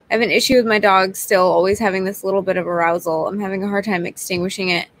I have an issue with my dog still always having this little bit of arousal. I'm having a hard time extinguishing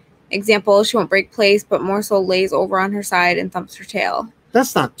it. Example, she won't break place, but more so lays over on her side and thumps her tail.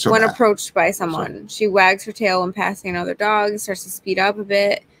 That's not so When bad. approached by someone, she wags her tail when passing another dog, starts to speed up a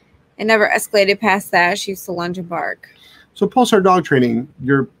bit. It never escalated past that. She used to lunge and bark. So pulsar dog training,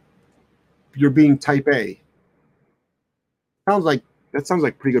 you're being type A. That sounds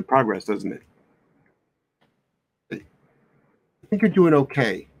like pretty good progress, doesn't it? I think you're doing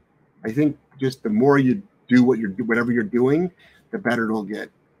okay. I think just the more you do whatever you're doing, the better it'll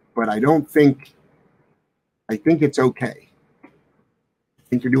get. But I think it's okay. I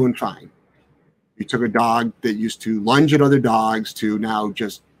think you're doing fine. You took a dog that used to lunge at other dogs to now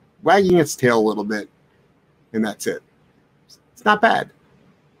just wagging its tail a little bit, and that's it. It's not bad.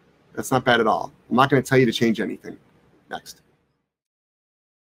 That's not bad at all. I'm not going to tell you to change anything. Next.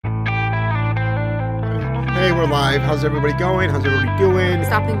 Hey, we're live. How's everybody going? How's everybody doing?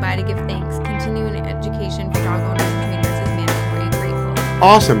 Stopping by to give thanks. Continuing education for dog owners and trainers is mandatory. Grateful.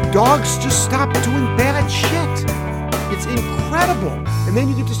 Awesome. Dogs just stop doing bad shit. It's incredible. And then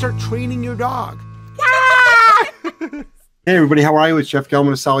you get to start training your dog. Hey everybody, how are you? It's Jeff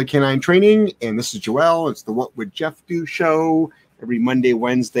Gelman of Solid Canine Training, and this is Joel. It's the What Would Jeff Do show every Monday,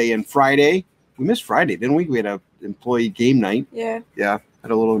 Wednesday, and Friday. We missed Friday, didn't we? We had an employee game night. Yeah. Yeah,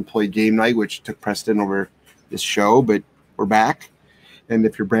 had a little employee game night, which took precedent over this show, but we're back. And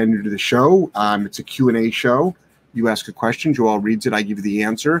if you're brand new to the show, it's a Q&A show. You ask a question, Joel reads it, I give you the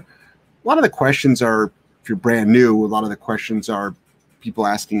answer. A lot of the questions are, if you're brand new, a lot of the questions are people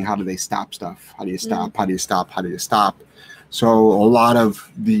asking, how do they stop stuff? How do you stop? How do you stop? How do you stop? So a lot of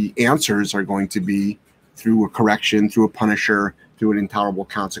the answers are going to be through a correction, through a punisher, through an intolerable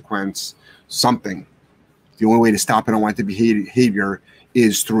consequence, something. The only way to stop an unwanted behavior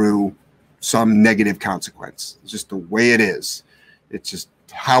is through some negative consequence. It's just the way it is. It's just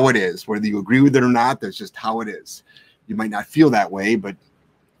how it is. Whether you agree with it or not, that's just how it is. You might not feel that way, but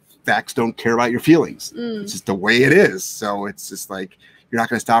facts don't care about your feelings. It's just the way it is. So it's just like, you're not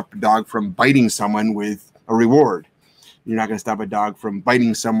going to stop a dog from biting someone with a reward. You're not going to stop a dog from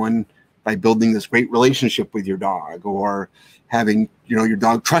biting someone by building this great relationship with your dog, or having, your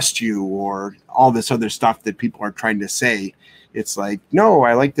dog trust you, or all this other stuff that people are trying to say. It's like, no,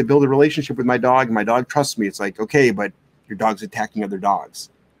 I like to build a relationship with my dog, and my dog trusts me. It's like, okay, but your dog's attacking other dogs.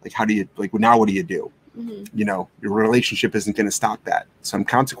 Like, how do you, now what do you do? Your relationship isn't going to stop that. Some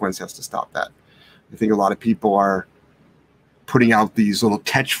consequence has to stop that. I think a lot of people are putting out these little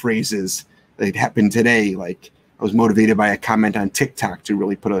catchphrases that happened today. Like, I was motivated by a comment on TikTok to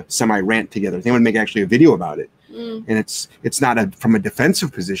really put a semi-rant together. They want to make actually a video about it. And it's not from a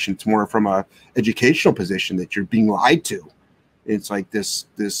defensive position. It's more from a educational position that you're being lied to. It's like this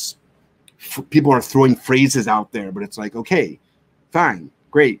people are throwing phrases out there, but it's like, okay, fine,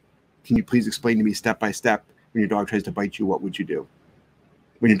 great. Can you please explain to me step by step, when your dog tries to bite you, what would you do?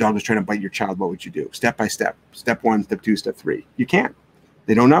 When your dog is trying to bite your child, what would you do? Step by step, step 1, step 2, step 3. You can't.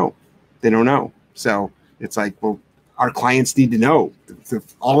 They don't know. So it's like, well, our clients need to know.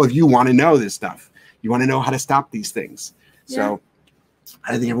 All of you want to know this stuff. You want to know how to stop these things. Yeah. So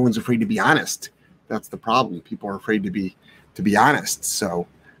I think everyone's afraid to be honest. That's the problem. People are afraid to be honest. So,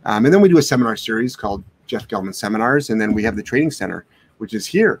 and then we do a seminar series called Jeff Gelman Seminars. And then we have the training center, which is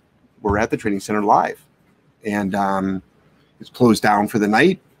here. We're at the training center live. And it's closed down for the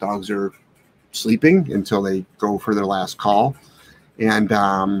night. Dogs are sleeping until they go for their last call. And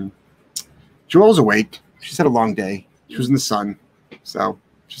Joel's awake. She's had a long day. She was in the sun. So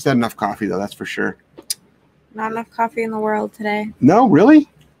she's had enough coffee, though, that's for sure. Not enough coffee in the world today. No, really?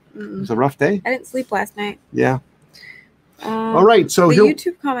 It was a rough day. I didn't sleep last night. Yeah. All right. So the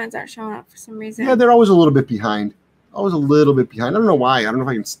YouTube comments aren't showing up for some reason. Yeah, they're always a little bit behind. I don't know why. I don't know if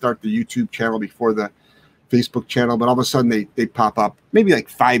I can start the YouTube channel before the Facebook channel, but all of a sudden they pop up, maybe like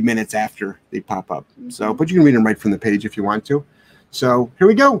 5 minutes after they pop up. So, but you can read them right from the page if you want to. So here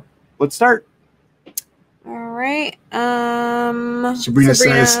we go. Let's start. All right. Sabrina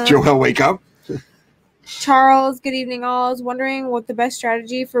says, Joel, wake up. Charles, good evening all. I was wondering what the best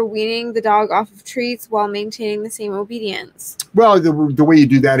strategy for weaning the dog off of treats while maintaining the same obedience. Well, the way you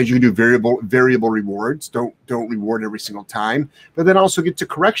do that is you do variable rewards. Don't reward every single time, but then also get to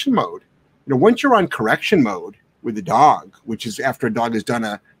correction mode. Once you're on correction mode with the dog, which is after a dog has done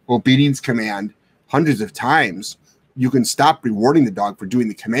a obedience command hundreds of times, you can stop rewarding the dog for doing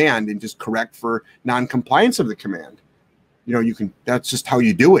the command and just correct for non-compliance of the command. That's just how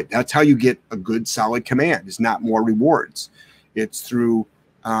you do it. That's how you get a good, solid command. It's not more rewards. It's through,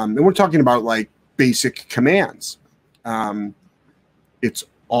 and we're talking about like basic commands. It's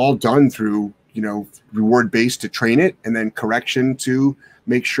all done through, reward based to train it, and then correction to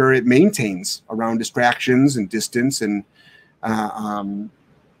make sure it maintains around distractions and distance and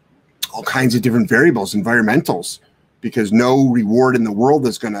all kinds of different variables, environmentals, because no reward in the world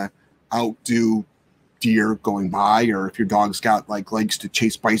is going to outdo deer going by, or if your dog's got like legs to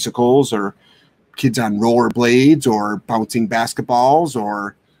chase bicycles, or kids on rollerblades, or bouncing basketballs,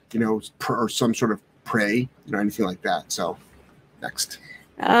 or or some sort of prey, anything like that. So next.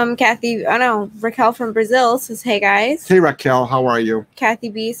 Kathy, Raquel from Brazil says, hey guys. Hey Raquel, how are you? Kathy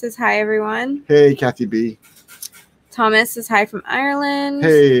B says, hi everyone. Hey Kathy B. Thomas says, hi from Ireland.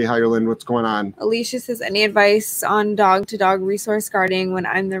 Hey Ireland, what's going on? Alicia says, any advice on dog-to-dog resource guarding when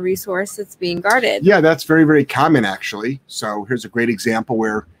I'm the resource that's being guarded? Yeah, that's very, very common actually. So here's a great example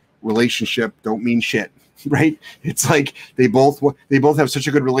where relationship don't mean shit, right? It's like they both have such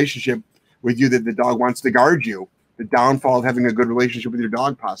a good relationship with you that the dog wants to guard you. The downfall of having a good relationship with your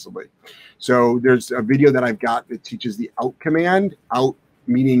dog, possibly. So there's a video that I've got that teaches the out command. Out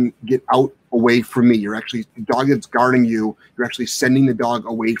meaning get out away from me. You're actually, the dog that's guarding you, you're actually sending the dog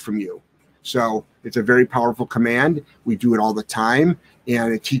away from you. So it's a very powerful command. We do it all the time,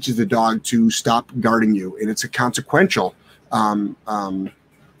 and it teaches the dog to stop guarding you. And it's a consequential command,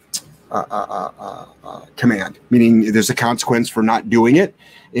 meaning there's a consequence for not doing it,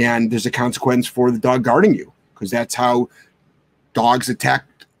 and there's a consequence for the dog guarding you, because that's how dogs attack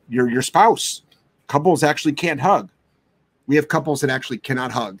your spouse. Couples actually can't hug. We have couples that actually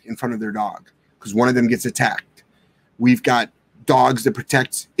cannot hug in front of their dog because one of them gets attacked. We've got dogs that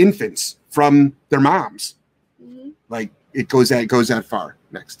protect infants from their moms. Mm-hmm. Like it goes that far.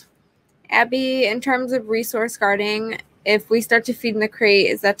 Next. Abby, in terms of resource guarding, if we start to feed in the crate,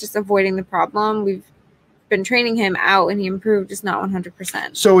 is that just avoiding the problem? We've been training him out and he improved, just not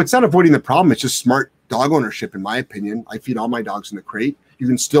 100%. So it's not avoiding the problem. It's just smart dog ownership, in my opinion. I feed all my dogs in the crate. You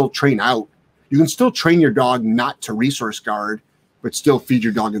can still train out. You can still train your dog not to resource guard, but still feed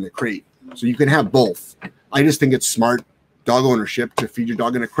your dog in the crate. So you can have both. I just think it's smart dog ownership to feed your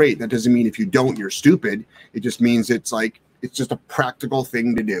dog in a crate. That doesn't mean if you don't, you're stupid. It just means it's just a practical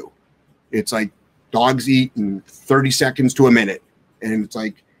thing to do. It's like dogs eat in 30 seconds to a minute. And it's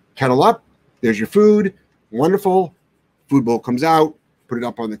like, kettle up, there's your food, wonderful. Food bowl comes out, put it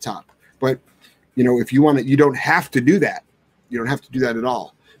up on the top. But, if you want to, you don't have to do that. You don't have to do that at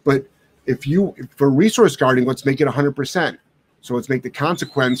all. But for resource guarding, let's make it 100%. So let's make the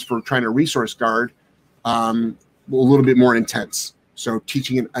consequence for trying to resource guard a little bit more intense. So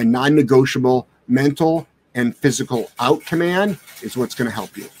teaching a non-negotiable mental and physical out command is what's going to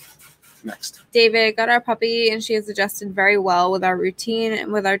help you. Next. David got our puppy and she has adjusted very well with our routine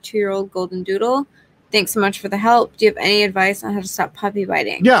and with our 2-year-old golden doodle. Thanks so much for the help. Do you have any advice on how to stop puppy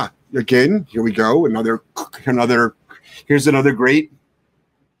biting? Yeah. Again, here we go. Here's another great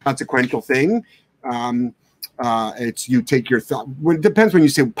consequential thing. It's you take your thumb. It depends when you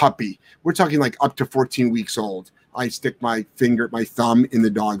say puppy. We're talking like up to 14 weeks old. I stick my thumb in the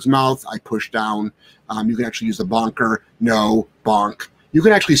dog's mouth. I push down. You can actually use the bonker. No, bonk. You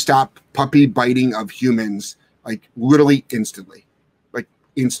can actually stop puppy biting of humans like literally instantly. Like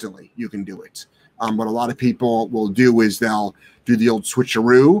instantly, you can do it. What a lot of people will do is they'll do the old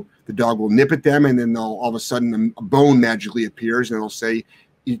switcheroo. The dog will nip at them, and then all of a sudden a bone magically appears, and it'll say,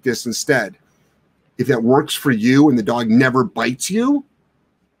 eat this instead. If that works for you and the dog never bites you,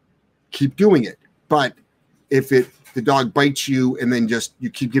 keep doing it. But if the dog bites you and then just you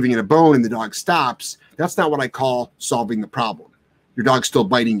keep giving it a bone and the dog stops, that's not what I call solving the problem. Your dog's still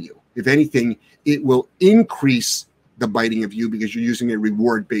biting you. If anything, it will increase the biting of you because you're using a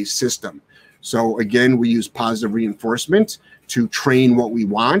reward-based system. So again, we use positive reinforcement to train what we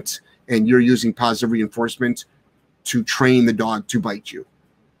want, and you're using positive reinforcement to train the dog to bite you.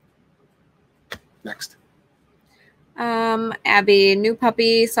 Next. Abby, new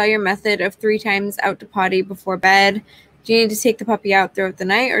puppy, saw your method of 3 times out to potty before bed. Do you need to take the puppy out throughout the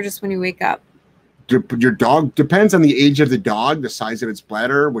night or just when you wake up? Your dog depends on the age of the dog, the size of its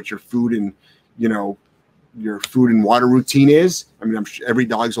bladder, what your food and your food and water routine is. I mean, I'm sure every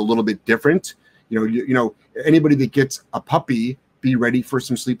dog's a little bit different. Anybody that gets a puppy, be ready for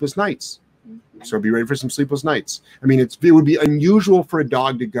some sleepless nights. So be ready for some sleepless nights. I mean, it would be unusual for a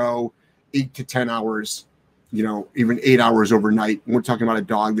dog to go 8 to 10 hours, even 8 hours overnight. And we're talking about a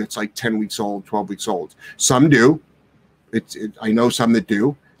dog that's like 10 weeks old, 12 weeks old. Some do. I know some that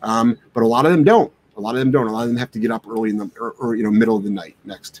do, but a lot of them don't. A lot of them have to get up early in the middle of the night.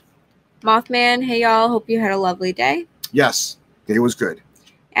 Next. Mothman, hey y'all, hope you had a lovely day. Yes, day was good.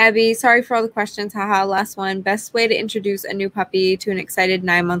 Abby, sorry for all the questions. Haha, last one. Best way to introduce a new puppy to an excited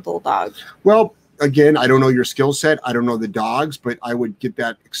 9-month-old dog? Well, again, I don't know your skill set. I don't know the dogs, but I would get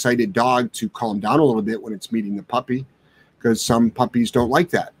that excited dog to calm down a little bit when it's meeting the puppy. because some puppies don't like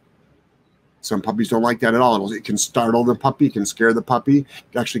that. Some puppies don't like that at all. It can startle the puppy, it can scare the puppy.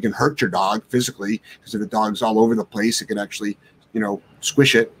 It actually can hurt your dog physically, because if the dog's all over the place, it can actually,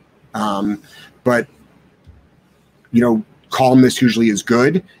 squish it. But, calmness usually is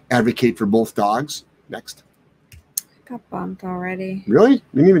good. Advocate for both dogs. Next. Got bumped already. Really? You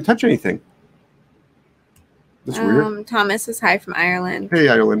didn't even touch anything. That's weird. Thomas is hi from Ireland. Hey,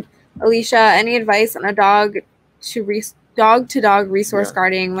 Ireland. Alicia, any advice on a dog to dog resource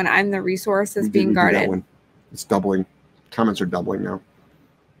guarding when I'm the resource that's being guarded? That one. It's doubling. Comments are doubling now.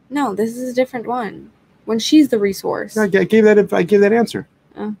 No, this is a different one. When she's the resource. I gave that answer.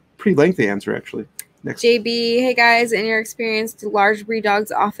 Oh. Pretty lengthy answer, actually. Next. JB, hey guys, in your experience, do large breed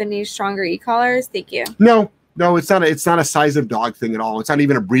dogs often need stronger e-collars? Thank you. No, it's not a size of dog thing at all. It's not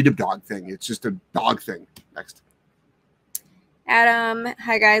even a breed of dog thing. It's just a dog thing. Next. Adam,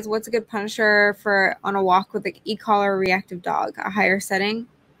 hi guys, what's a good punisher for on a walk with an e-collar reactive dog? A higher setting?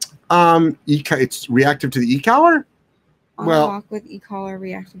 It's reactive to the e-collar? On a walk with e-collar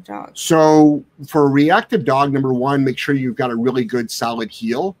reactive dog. So for a reactive dog, number one, make sure you've got a really good solid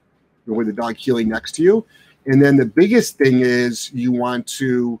heel with the dog heeling next to you. And then the biggest thing is you want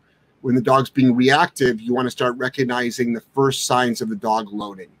to, when the dog's being reactive, you want to start recognizing the first signs of the dog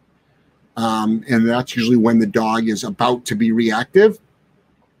loading. And that's usually when the dog is about to be reactive.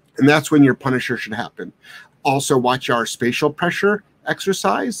 And that's when your punisher should happen. Also, watch our spatial pressure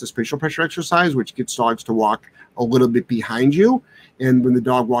exercise, the spatial pressure exercise, which gets dogs to walk a little bit behind you. And when the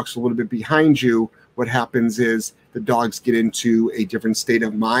dog walks a little bit behind you, what happens is the dogs get into a different state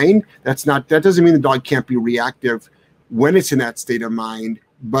of mind. That doesn't mean the dog can't be reactive when it's in that state of mind,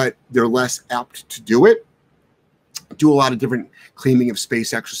 but they're less apt to do it. Do a lot of different cleaning of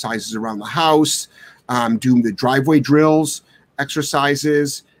space exercises around the house, do the driveway drills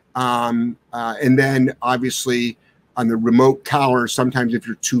exercises, and then obviously on the remote collar, sometimes if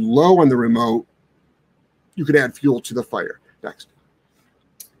you're too low on the remote, you could add fuel to the fire. Next.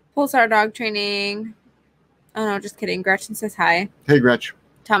 Pulsar dog training. Oh no, just kidding. Gretchen says hi. Hey, Gretch.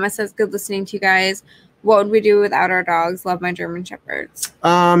 Thomas says good listening to you guys. What would we do without our dogs? Love my German Shepherds.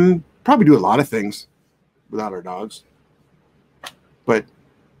 Probably do a lot of things without our dogs, but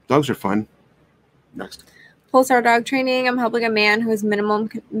dogs are fun. Next. Pulsar dog training. I'm helping a man who has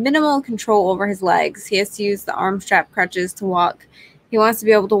minimal control over his legs. He has to use the arm strap crutches to walk. He wants to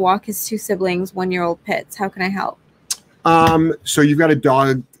be able to walk his two siblings, 1-year-old pits. How can I help? So you've got a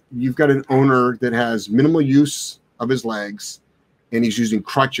dog, you've got an owner that has minimal use of his legs and he's using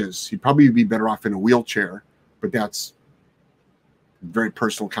crutches. He'd probably be better off in a wheelchair, but that's a very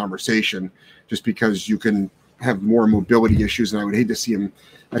personal conversation just because you can have more mobility issues, and I would hate to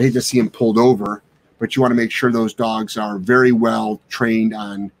see him pulled over, but you want to make sure those dogs are very well trained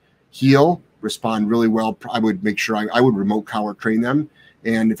on heel, respond really well. I would make sure I would remote collar train them.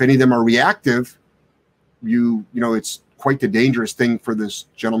 And if any of them are reactive, it's quite the dangerous thing for this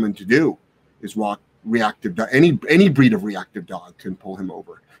gentleman to do is walk reactive. Any breed of reactive dog can pull him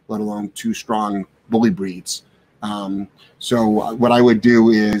over, let alone two strong bully breeds. So what I would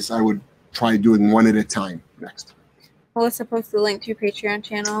do is I would try doing one at a time. Next. Melissa posted the link to your Patreon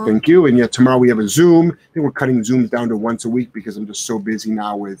channel. Thank you. And tomorrow we have a Zoom. I think we're cutting Zooms down to once a week because I'm just so busy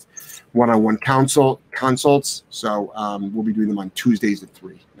now with one-on-one consults. So we'll be doing them on Tuesdays at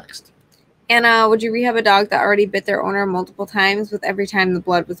 3. Next. Anna, would you rehab a dog that already bit their owner multiple times with every time the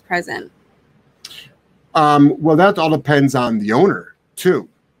blood was present? Well, that all depends on the owner too.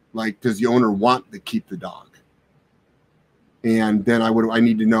 Like, does the owner want to keep the dog? And then I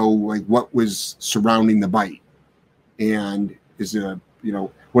need to know like what was surrounding the bite, and is it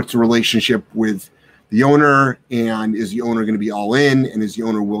what's the relationship with the owner, and is the owner going to be all in, and is the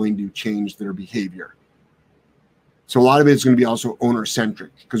owner willing to change their behavior? So a lot of it is going to be also owner centric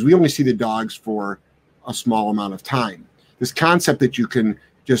because we only see the dogs for a small amount of time. This concept that you can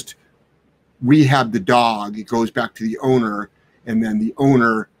just rehab the dog, it goes back to the owner, and then the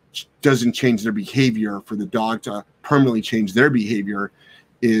owner doesn't change their behavior for the dog to permanently change their behavior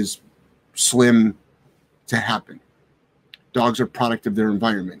is slim to happen. Dogs are product of their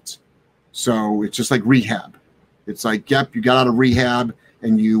environment. So it's just like rehab. It's like, yep, you got out of rehab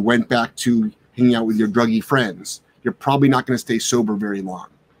and you went back to hanging out with your druggy friends. You're probably not going to stay sober very long.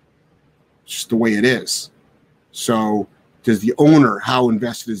 It's just the way it is. So does the owner, how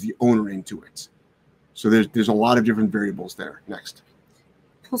invested is the owner into it? So there's a lot of different variables there. Next.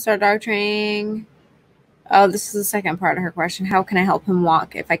 Pulsar dog training. Oh, this is the second part of her question. How can I help him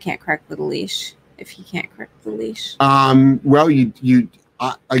walk if I can't correct the leash? If he can't correct the leash? Well,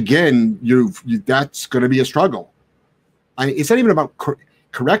 again, that's going to be a struggle. It's not even about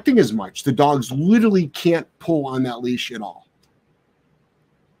correcting as much. The dogs literally can't pull on that leash at all.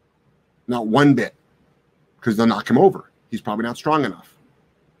 Not one bit, because they'll knock him over. He's probably not strong enough.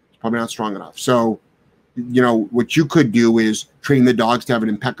 So, you know, what you could do is train the dogs to have an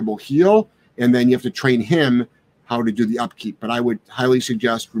impeccable heel, and then you have to train him how to do the upkeep. But I would highly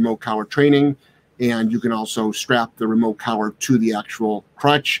suggest remote collar training, and you can also strap the remote collar to the actual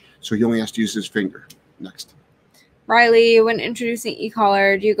crutch, so he only has to use his finger. Next. Riley, when introducing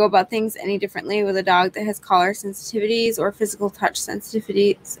e-collar, do you go about things any differently with a dog that has collar sensitivities or physical touch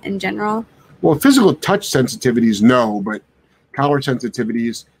sensitivities in general? Well, physical touch sensitivities, no, but collar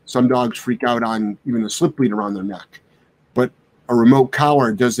sensitivities, some dogs freak out on even the slip lead around their neck. But a remote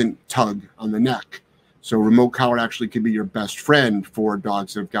collar doesn't tug on the neck. So remote collar actually could be your best friend for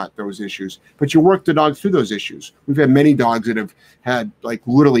dogs that have got those issues. But you work the dog through those issues. We've had many dogs that have had like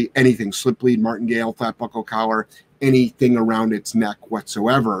literally anything, slip lead, martingale, flat buckle collar, anything around its neck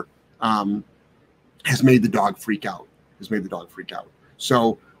whatsoever has made the dog freak out.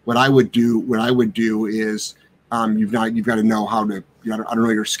 So what I would do is you've got to know how to, I don't know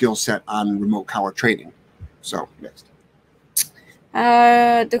your skill set on remote collar training. So next.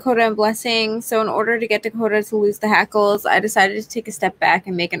 Dakota and Blessing. So in order to get Dakota to lose the hackles, I decided to take a step back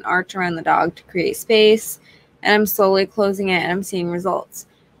and make an arch around the dog to create space. And I'm slowly closing it and I'm seeing results.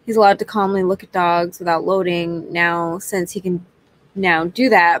 He's allowed to calmly look at dogs without loading now, since he can now do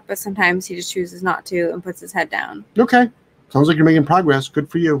that, but sometimes he just chooses not to and puts his head down. Okay. Sounds like you're making progress. Good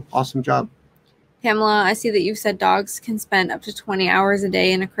for you. Awesome job. Pamela, I see that you've said dogs can spend up to 20 hours a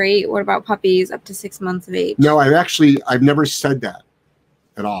day in a crate. What about puppies up to 6 months of age? No, I've never said that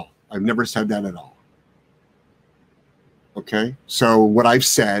at all. Okay. So what I've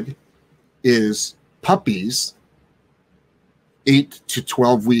said is puppies 8 to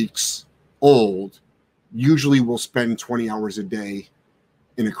 12 weeks old usually will spend 20 hours a day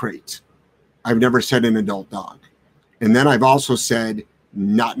in a crate. I've never said an adult dog. And then I've also said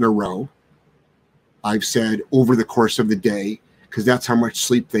not in a row. I've said over the course of the day, because that's how much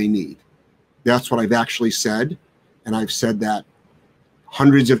sleep they need. That's what I've actually said. And I've said that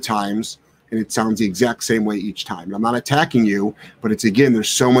hundreds of times, and it sounds the exact same way each time. And I'm not attacking you, but it's, again, there's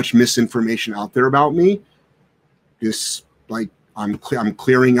so much misinformation out there about me. I'm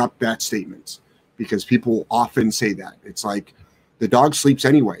clearing up that statement, because people often say that. It's like the dog sleeps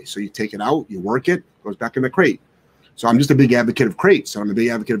anyway. So you take it out, you work it, goes back in the crate. So I'm just a big advocate of crates. I'm a big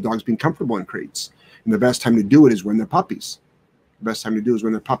advocate of dogs being comfortable in crates. And the best time to do it is when they're puppies.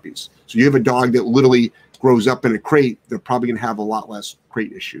 So you have a dog that literally grows up in a crate, they're probably going to have a lot less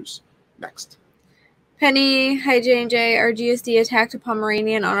crate issues. Next. Penny, hi J&J. Our GSD attacked a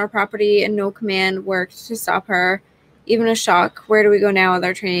Pomeranian on our property and no command worked to stop her. Even a shock. Where do we go now with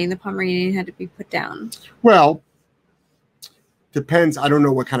our training? The Pomeranian had to be put down. Well, depends. I don't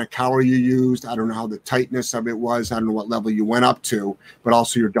know what kind of collar you used. I don't know how the tightness of it was. I don't know what level you went up to, but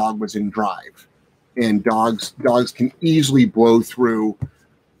also your dog was in drive. And dogs can easily blow through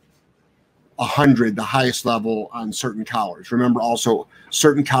 100, the highest level on certain collars. Remember also,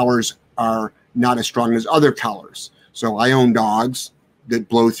 certain collars are not as strong as other collars. So I own dogs that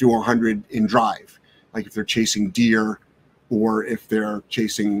blow through 100 in drive. Like if they're chasing deer or if they're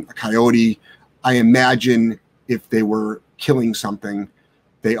chasing a coyote. I imagine if they were killing something,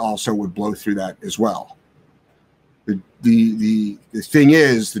 they also would blow through that as well. The thing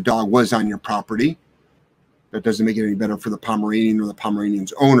is, the dog was on your property. That doesn't make it any better for the Pomeranian or the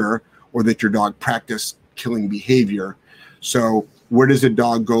Pomeranian's owner, or that your dog practiced killing behavior. So where does a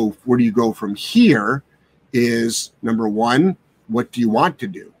dog go? Where do you go from here is, number one, what do you want to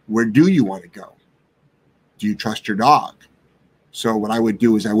do? Where do you want to go? Do you trust your dog? So what I would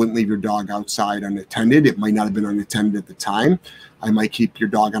do is I wouldn't leave your dog outside unattended. It might not have been unattended at the time. I might keep your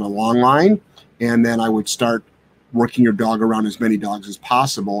dog on a long line, and then I would start working your dog around as many dogs as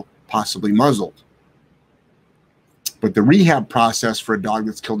possible, possibly muzzled. But the rehab process for a dog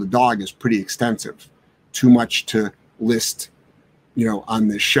that's killed a dog is pretty extensive. Too much to list, on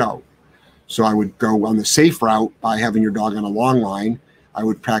this show. So I would go on the safe route by having your dog on a long line. I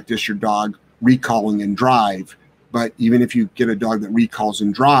would practice your dog recalling and drive. But even if you get a dog that recalls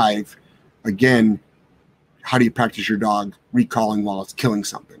and drive, again, how do you practice your dog recalling while it's killing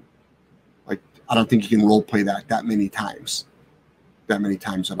something? Like, I don't think you can role play that many times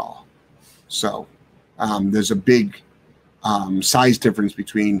at all. So there's a big size difference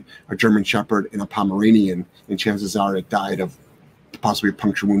between a German Shepherd and a Pomeranian, and chances are it died of possibly a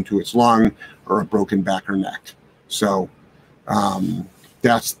puncture wound to its lung or a broken back or neck. So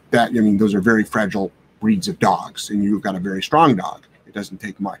that's that. I mean, those are very fragile breeds of dogs, and you've got a very strong dog. It doesn't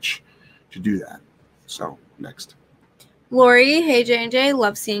take much to do that. So next. Lori, hey J&J,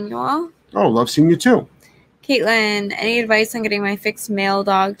 love seeing you all. Oh, love seeing you too. Caitlin, any advice on getting my fixed male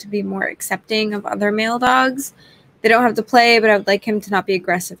dog to be more accepting of other male dogs? They don't have to play, but I would like him to not be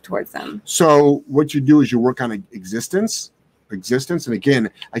aggressive towards them. So what you do is you work on existence. And again,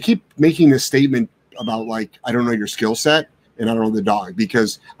 I keep making this statement about like, I don't know your skill set and I don't know the dog,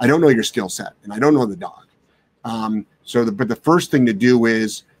 because I don't know your skill set and I don't know the dog. But the first thing to do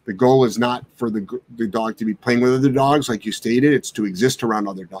is, the goal is not for the dog to be playing with other dogs, like you stated. It's to exist around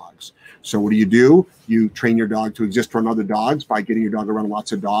other dogs. So what do? You train your dog to exist around other dogs by getting your dog around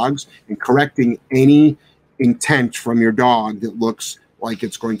lots of dogs and correcting any intent from your dog that looks like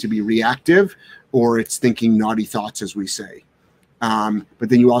it's going to be reactive or it's thinking naughty thoughts, as we say. But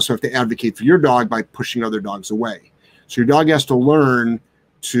then you also have to advocate for your dog by pushing other dogs away. So your dog has to learn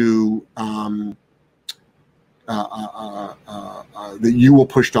to that you will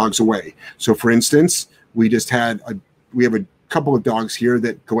push dogs away. So for instance, we have a couple of dogs here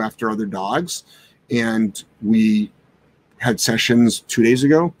that go after other dogs, and we had sessions 3 days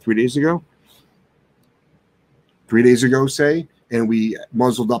ago, say, and we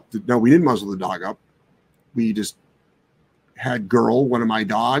muzzled up no, we didn't muzzle the dog up. We just had Girl, one of my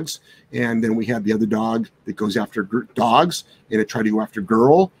dogs, and then we had the other dog that goes after dogs, and it tried to go after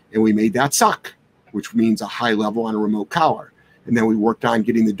Girl, and we made that suck, which means a high level on a remote collar. And then we worked on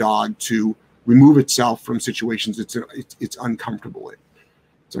getting the dog to remove itself from situations it's uncomfortable in.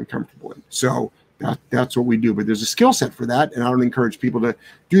 It's uncomfortable in. So that's what we do. But there's a skill set for that, and I don't encourage people to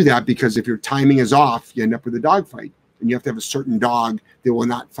do that, because if your timing is off, you end up with a dog fight. And you have to have a certain dog that will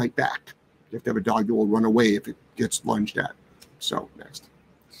not fight back. You have to have a dog that will run away if it gets lunged at. So next.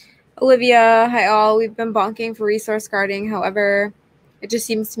 Olivia, hi all. We've been bonking for resource guarding. However, it just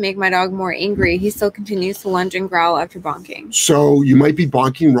seems to make my dog more angry. He still continues to lunge and growl after bonking. So you might be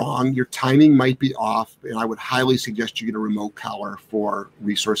bonking wrong. Your timing might be off. And I would highly suggest you get a remote collar for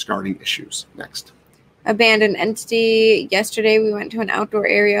resource guarding issues. Next. Abandoned entity. Yesterday, we went to an outdoor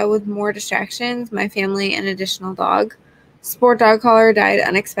area with more distractions, my family, and additional dog. Sport dog collar died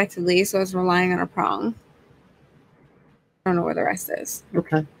unexpectedly, so I was relying on a prong. I don't know where the rest is.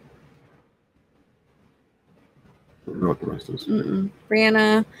 Okay. I don't know what the rest is.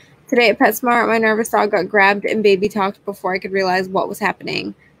 Brianna, today at PetSmart, my nervous dog got grabbed and baby talked before I could realize what was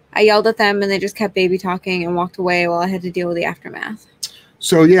happening. I yelled at them and they just kept baby talking and walked away while I had to deal with the aftermath.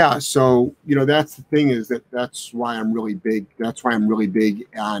 So yeah, that's the thing, is that's why I'm really big. That's why I'm really big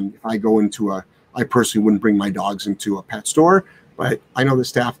on, if I go into I personally wouldn't bring my dogs into a pet store, but I know the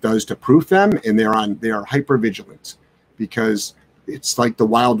staff does to proof them, and they are hyper vigilant, because it's like the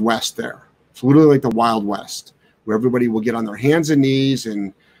Wild West there. It's literally like the Wild West, where everybody will get on their hands and knees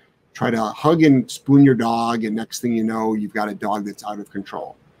and try to hug and spoon your dog, and next thing you know, you've got a dog that's out of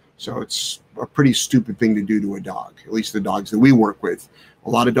control. So it's a pretty stupid thing to do to a dog, at least the dogs that we work with. A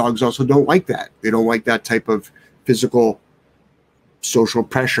lot of dogs also don't like that. They don't like that type of physical, social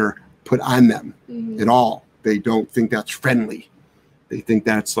pressure put on them at all. They don't think that's friendly. They think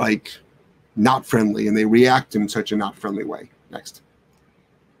that's like not friendly, and they react in such a not friendly way. Next.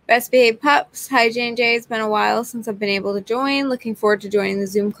 Best behaved pups. Hi, J&J. It's been a while since I've been able to join. Looking forward to joining the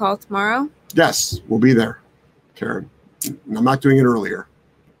Zoom call tomorrow. Yes, we'll be there, Karen. And I'm not doing it earlier.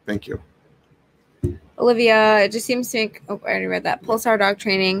 Thank you. Olivia, it just seems to make... Oh, I already read that. Pulsar dog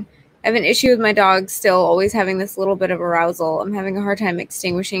training. I have an issue with my dog still always having this little bit of arousal. I'm having a hard time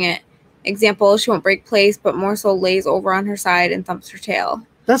extinguishing it. Example, she won't break place, but more so lays over on her side and thumps her tail.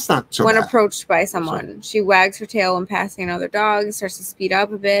 That's not so When bad. approached by someone, she wags her tail when passing another dog and starts to speed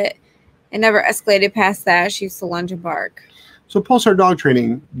up a bit. It never escalated past that. She used to lunge and bark. So Pulsar dog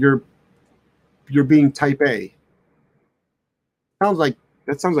training, you're being type A.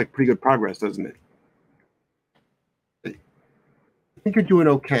 That sounds like pretty good progress, doesn't it? I think you're doing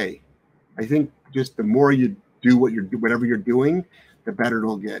okay. I think just the more you do whatever you're doing, the better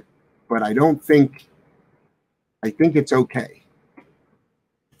it'll get. But I think it's okay.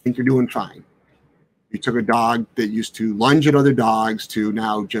 I think you're doing fine. You took a dog that used to lunge at other dogs to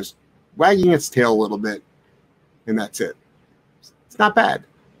now just wagging its tail a little bit, and that's it. It's not bad.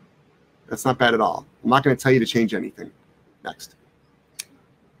 That's not bad at all. I'm not going to tell you to change anything. Next.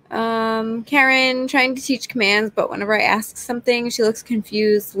 Karen, trying to teach commands, but whenever I ask something, she looks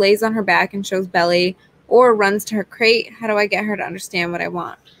confused, lays on her back and shows belly, or runs to her crate. How do I get her to understand what I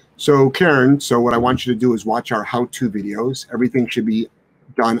want? So Karen, what I want you to do is watch our how-to videos. Everything should be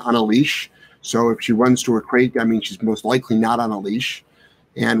done on a leash. So if she runs to her crate, that means she's most likely not on a leash.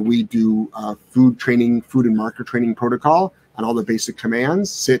 And we do food and marker training protocol on all the basic commands: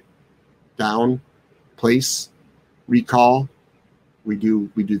 sit, down, place, recall. We do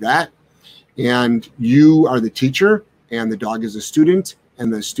that. And you are the teacher, and the dog is a student,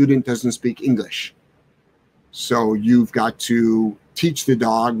 and the student doesn't speak English. So you've got to teach the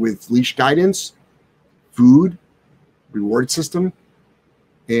dog with leash guidance, food, reward system,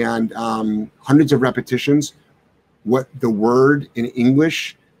 and hundreds of repetitions what the word in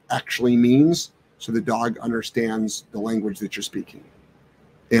English actually means, so the dog understands the language that you're speaking.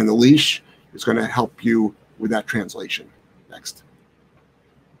 And the leash is going to help you with that translation. Next.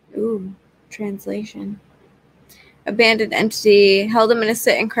 Ooh, translation. Abandoned entity. Held him in a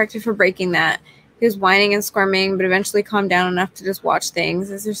sit and corrected for breaking that. He was whining and squirming, but eventually calmed down enough to just watch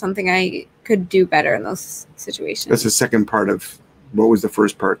things. Is there something I could do better in those situations? That's the second part of, what was the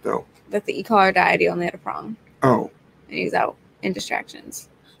first part, though? That the e-collar died, he only had a prong. Oh. And he's out in distractions.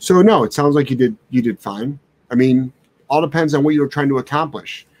 So no, it sounds like you did fine. I mean, all depends on what you're trying to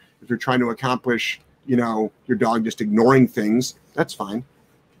accomplish. If you're trying to accomplish, your dog just ignoring things, that's fine.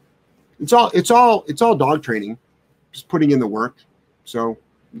 It's all dog training, just putting in the work. So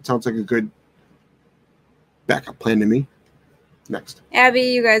it sounds like a good backup plan to me. Next. Abby,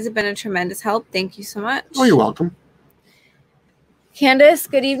 you guys have been a tremendous help. Thank you so much. Oh, you're welcome. Candace,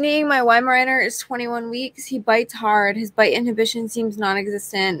 good evening. My Weimaraner is 21 weeks. He bites hard. His bite inhibition seems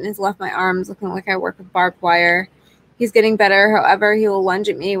non-existent and has left my arms looking like I work with barbed wire. He's getting better. However, he will lunge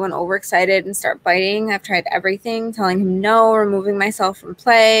at me when overexcited and start biting. I've tried everything, telling him no, removing myself from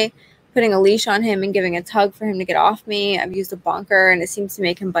play, putting a leash on him and giving a tug for him to get off me. I've used a bonker and it seems to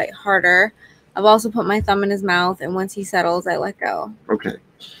make him bite harder. I've also put my thumb in his mouth, and once he settles, I let go. Okay.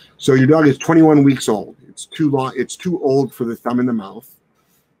 So your dog is 21 weeks old. It's too long. It's too old for the thumb in the mouth.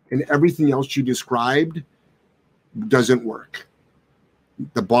 And everything else you described doesn't work.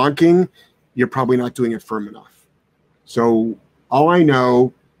 The bonking, you're probably not doing it firm enough. So all I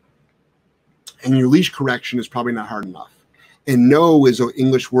know, and your leash correction is probably not hard enough. And no is an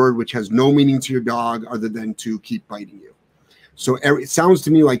English word which has no meaning to your dog other than to keep biting you. So it sounds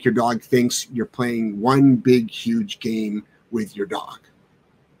to me like your dog thinks you're playing one big, huge game with your dog.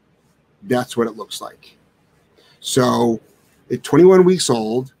 That's what it looks like. So at 21 weeks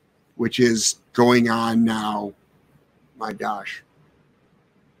old, which is going on now, my gosh,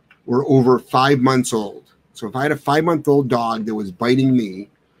 we're over 5 months old. So if I had a 5-month-old dog that was biting me,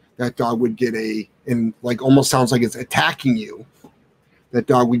 that dog would get and like almost sounds like it's attacking you. That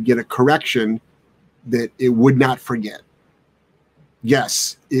dog would get a correction that it would not forget.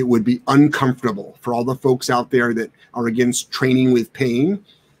 Yes, it would be uncomfortable for all the folks out there that are against training with pain.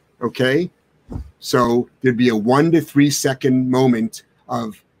 Okay. So there'd be a 1 to 3 second moment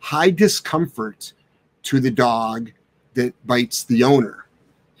of high discomfort to the dog that bites the owner.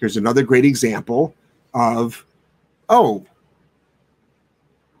 Here's another great example of, oh,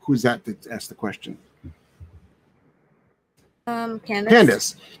 who's that asked the question?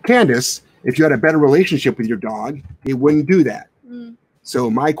 Candace. Candace, if you had a better relationship with your dog, it wouldn't do that.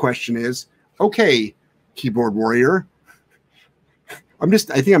 So my question is, okay, keyboard warrior, I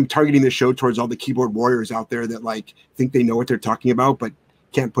think I'm targeting this show towards all the keyboard warriors out there that like think they know what they're talking about, but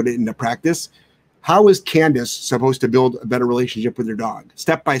can't put it into practice. How is Candace supposed to build a better relationship with her dog?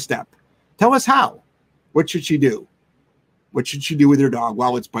 Step by step. Tell us how. What should she do? What should she do with her dog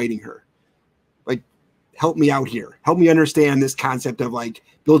while it's biting her? Like, help me out here. Help me understand this concept of like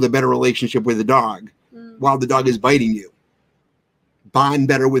build a better relationship with the dog while the dog is biting you. Bond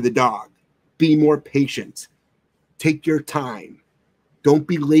better with the dog. Be more patient. Take your time. Don't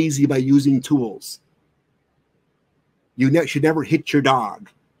be lazy by using tools. You should never hit your dog.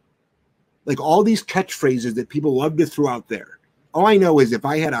 Like all these catchphrases that people love to throw out there. All I know is if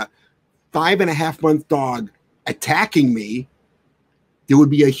I had a 5.5-month dog attacking me, there would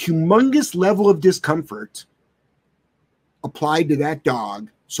be a humongous level of discomfort applied to that dog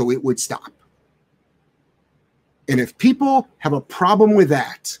so it would stop. And if people have a problem with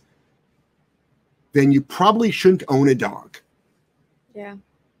that, then you probably shouldn't own a dog. Yeah.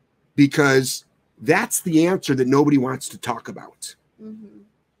 Because that's the answer that nobody wants to talk about. Mm-hmm.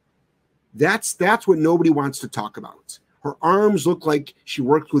 That's what nobody wants to talk about. Her arms look like she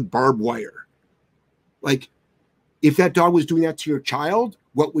worked with barbed wire. Like, if that dog was doing that to your child,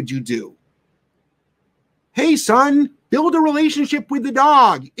 what would you do? Hey, son, build a relationship with the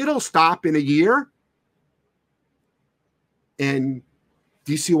dog. It'll stop in a year. And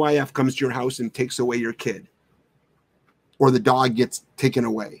DCYF comes to your house and takes away your kid. Or the dog gets taken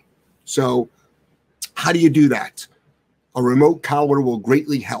away. So how do you do that? A remote collar will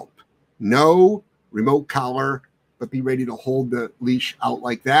greatly help. No remote collar, but be ready to hold the leash out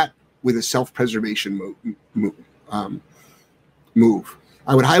like that with a self-preservation move.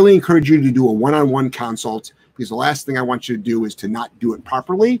 I would highly encourage you to do a one-on-one consult because the last thing I want you to do is to not do it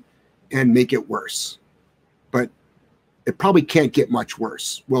properly and make it worse. But it probably can't get much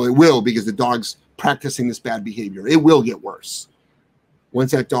worse. Well, it will, because the dog's practicing this bad behavior. It will get worse.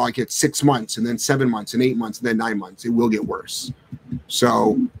 Once that dog hits 6 months, and then 7 months, and 8 months, and then 9 months, it will get worse.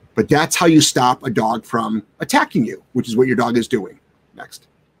 So, but that's how you stop a dog from attacking you, which is what your dog is doing. Next.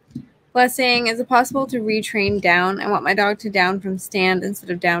 Blessing, is it possible to retrain down? I want my dog to down from stand instead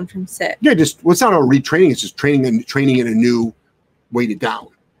of down from sit. Yeah, well, it's not all retraining. It's just training in a new way to down.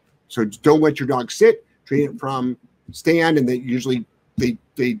 So don't let your dog sit. Train it from stand, and they usually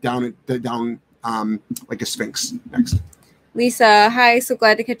they down it down like a sphinx. Next. Lisa, hi, so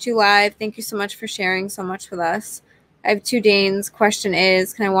glad to catch you live. Thank you so much for sharing so much with us. I have 2 Danes. Question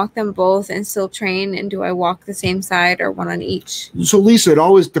is, can I walk them both and still train? And do I walk the same side or one on each? So Lisa, it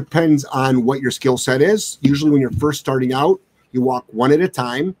always depends on what your skill set is. Usually when you're first starting out, you walk one at a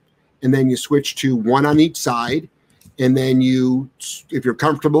time, and then you switch to one on each side. And then if you're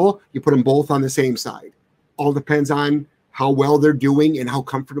comfortable, you put them both on the same side. All depends on how well they're doing and how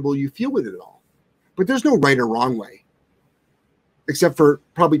comfortable you feel with it all. But there's no right or wrong way, except for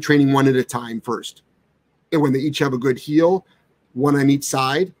probably training one at a time first. And when they each have a good heel, one on each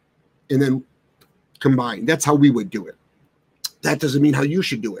side, and then combine. That's how we would do it. That doesn't mean how you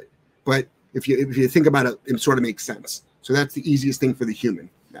should do it. But if you think about it, it sort of makes sense. So that's the easiest thing for the human.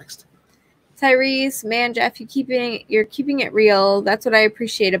 Next. Tyrese, man, Jeff, you're keeping it real. That's what I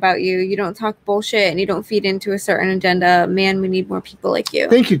appreciate about you. You don't talk bullshit and you don't feed into a certain agenda. Man, we need more people like you.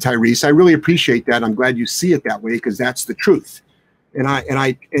 Thank you, Tyrese. I really appreciate that. I'm glad you see it that way, because that's the truth. And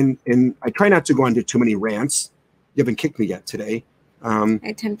I try not to go into too many rants. You haven't kicked me yet today. I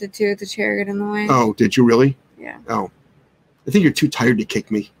attempted to. The chair got in the way. Oh, did you really? Yeah. Oh, I think you're too tired to kick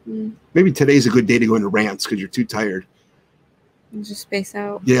me. Maybe today's a good day to go into rants because you're too tired. Just space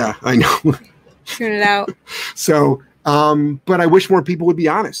out. Yeah, I know. Tune it out. So, but I wish more people would be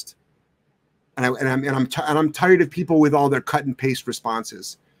honest. I'm tired of people with all their cut and paste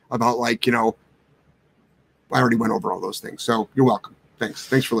responses about, like, I already went over all those things. So you're welcome.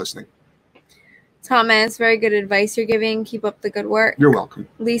 Thanks for listening. Thomas, very good advice you're giving. Keep up the good work. You're welcome.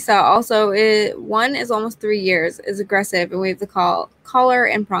 Lisa, also, one is almost 3 years, is aggressive, and we have the collar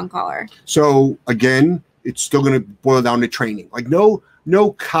and prong collar. So again, it's still going to boil down to training. Like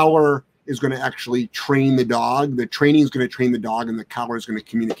no collar is going to actually train the dog. The training is going to train the dog, and the collar is going to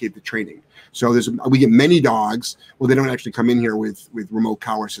communicate the training. So we get many dogs. Well, they don't actually come in here with remote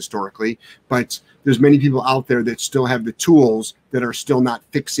collars historically, but there's many people out there that still have the tools that are still not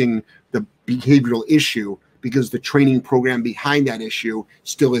fixing the behavioral issue, because the training program behind that issue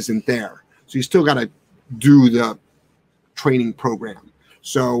still isn't there. So you still got to do the training program.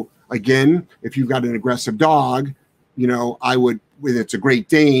 So again, if you've got an aggressive dog, I would, when it's a Great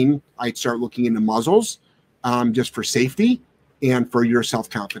Dane, I'd start looking into muzzles, just for safety and for your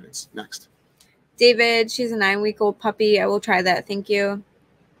self-confidence. Next. David, she's a 9-week-old puppy. I will try that. Thank you.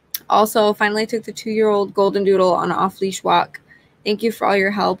 Also, finally took the 2-year-old golden doodle on an off-leash walk. Thank you for all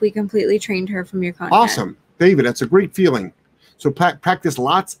your help. We completely trained her from your content. Awesome. David, that's a great feeling. So practice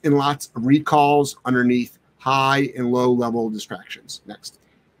lots and lots of recalls underneath high and low level distractions. Next.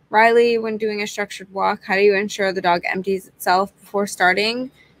 Riley, when doing a structured walk, how do you ensure the dog empties itself before starting?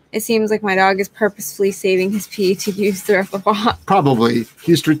 It seems like my dog is purposefully saving his pee to use throughout the walk. Probably.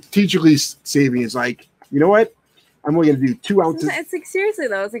 He's strategically saving. It's like, you know what? I'm only going to do 2 ounces. It's like, seriously,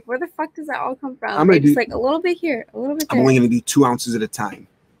 though. It's like, where the fuck does that all come from? It's like a little bit here, a little bit there. I'm only going to do 2 ounces at a time.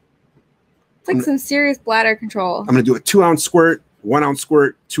 It's like some serious bladder control. I'm going to do a 2 ounce squirt, 1 ounce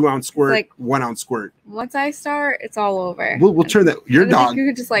squirt, 2 ounce squirt, like, 1 ounce squirt. Once I start, it's all over. We'll turn that. Your dog. You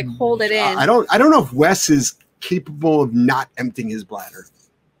could just like hold it in. I don't know if Wes is capable of not emptying his bladder.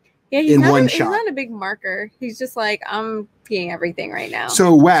 Yeah, he's not a big marker. He's just like, I'm peeing everything right now.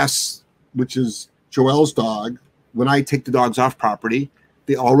 So Wes, which is Joelle's dog, when I take the dogs off property,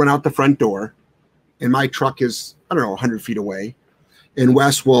 they all run out the front door, and my truck is, 100 feet away, and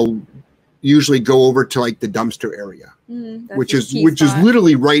Wes will usually go over to like the dumpster area, which is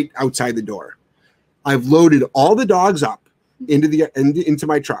literally right outside the door. I've loaded all the dogs up into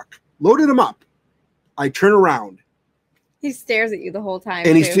my truck, loaded them up. I turn around. He stares at you the whole time.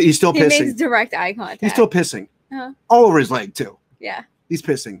 And he's still pissing. He makes direct eye contact. He's still pissing. All over his leg, too. Yeah. He's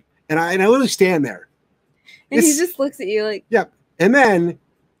pissing. And I literally stand there. And he just looks at you like... Yep. And then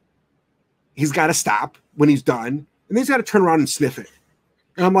he's got to stop when he's done. And then he's got to turn around and sniff it.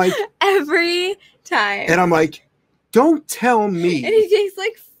 And I'm like... Every time. And I'm like, don't tell me... And he takes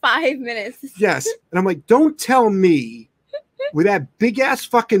like 5 minutes. Yes. And I'm like, don't tell me with that big-ass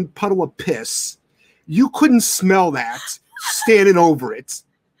fucking puddle of piss, you couldn't smell that standing over it.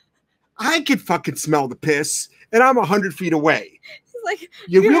 I could fucking smell the piss, and I'm 100 feet away. He's like,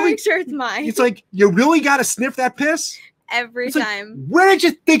 you really make sure it's mine. It's like, you really got to sniff that piss? Every It's like, time. where did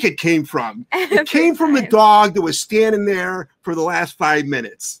you think it came from? It came from the dog that was standing there for the last 5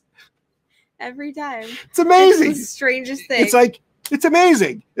 minutes. Every time. It's amazing. It's the strangest thing. It's like, it's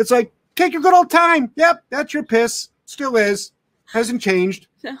amazing. It's like, take your good old time. Yep, that's your piss. Still is. Hasn't changed.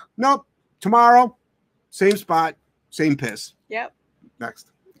 No. Nope. Tomorrow, same spot, same piss. Yep.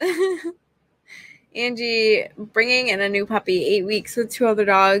 Next. Angie, bringing in a new puppy, 8 weeks with 2 other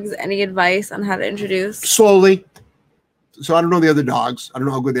dogs. Any advice on how to introduce? Slowly. So I don't know the other dogs. I don't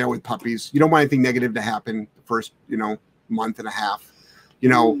know how good they are with puppies. You don't want anything negative to happen the first, month and a half.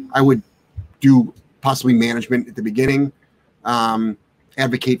 I would do possibly management at the beginning,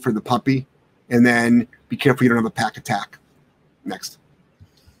 advocate for the puppy, and then be careful you don't have a pack attack. Next.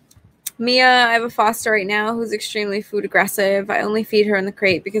 Mia, I have a foster right now who's extremely food aggressive. I only feed her in the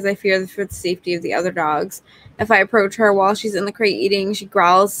crate because I fear for the safety of the other dogs. If I approach her while she's in the crate eating, she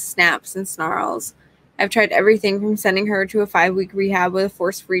growls, snaps, and snarls. I've tried everything from sending her to a 5-week rehab with a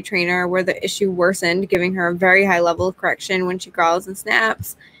force-free trainer where the issue worsened, giving her a very high level of correction when she growls and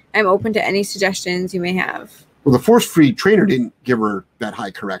snaps. I'm open to any suggestions you may have. Well, the force-free trainer didn't give her that high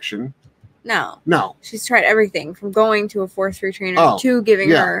correction. No. She's tried everything from going to a force-free trainer to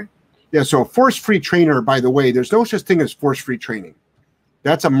giving her... Yeah, so force-free trainer, by the way, there's no such thing as force-free training.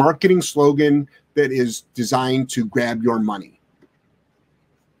 That's a marketing slogan that is designed to grab your money.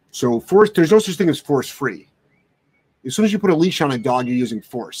 So there's no such thing as force-free. As soon as you put a leash on a dog, you're using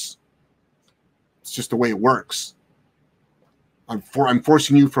force. It's just the way it works. I'm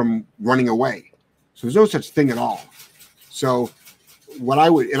forcing you from running away. So there's no such thing at all. So what I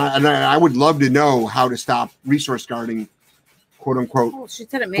would, and I would love to know how to stop resource guarding, quote unquote. Oh, she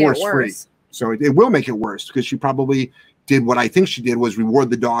said it made it worse. So it will make it worse because she probably did what I think she did was reward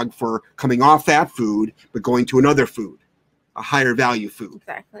the dog for coming off that food, but going to another food, a higher value food.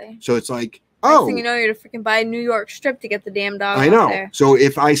 Exactly. So it's like, next thing you know, you're to freaking buy a New York strip to get the damn dog. I know. There. So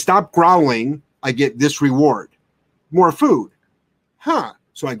if I stop growling, I get this reward, more food.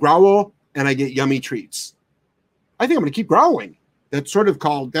 So I growl and I get yummy treats. I think I'm going to keep growling. That's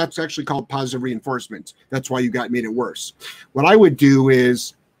actually called positive reinforcement. That's why you made it worse. What I would do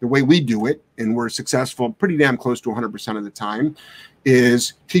is the way we do it, and we're successful pretty damn close to 100% of the time,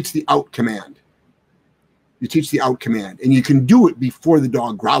 is teach the out command. You teach the out command, and you can do it before the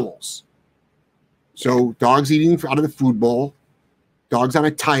dog growls. So dogs eating out of the food bowl, dogs on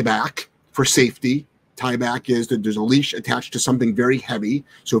a tie back for safety. Tie back is that there's a leash attached to something very heavy.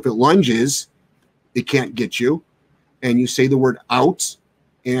 So if it lunges, it can't get you. And you say the word out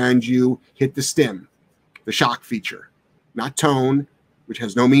and you hit the stim, the shock feature, not tone, which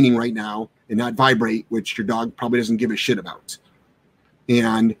has no meaning right now, and not vibrate, which your dog probably doesn't give a shit about.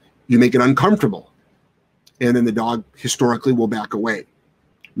 And you make it uncomfortable. And then the dog historically will back away.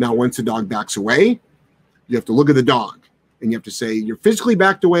 Now, once the dog backs away, you have to look at the dog and you have to say, you're physically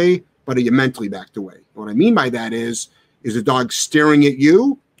backed away, but are you mentally backed away? What I mean by that is the dog staring at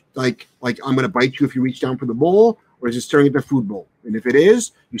you like I'm going to bite you if you reach down for the bowl, or is it staring at the food bowl? And if it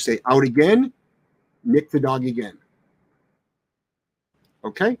is, you say out again, nick the dog again.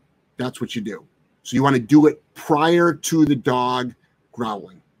 Okay? That's what you do. So you want to do it prior to the dog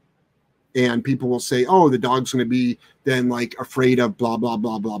growling. And people will say, oh, the dog's going to be then like afraid of blah, blah,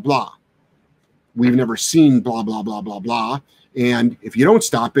 blah, blah, blah. We've never seen blah, blah, blah, blah, blah. And if you don't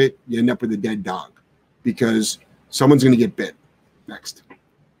stop it, you end up with a dead dog because someone's going to get bit. Next.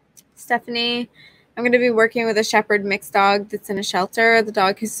 Stephanie, I'm going to be working with a shepherd mixed dog that's in a shelter. The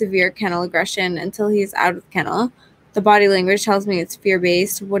dog has severe kennel aggression until he's out of the kennel. The body language tells me it's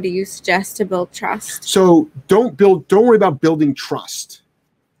fear-based. What do you suggest to build trust? So don't worry about building trust.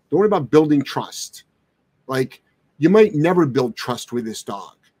 Don't worry about building trust. Like, you might never build trust with this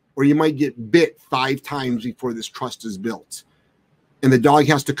dog, or you might get bit 5 times before this trust is built. And the dog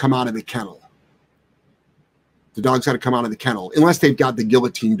has to come out of the kennel. The dog's got to come out of the kennel, unless they've got the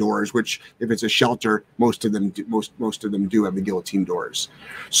guillotine doors, which if it's a shelter, most of them do have the guillotine doors.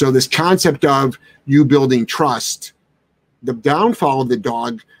 So this concept of you building trust, the downfall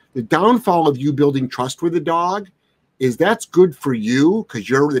of you building trust with the dog is that's good for you because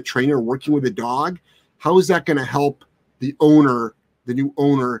you're the trainer working with the dog. How is that going to help the owner, the new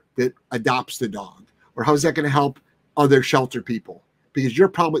owner that adopts the dog? Or how is that going to help other shelter people? Because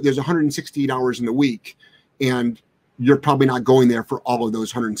there's 168 hours in the week, and you're probably not going there for all of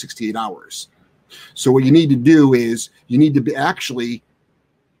those 168 hours. So what you need to do is you need to actually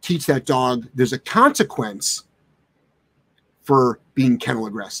teach that dog there's a consequence for being kennel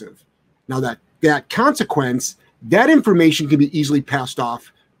aggressive. Now that consequence, that information can be easily passed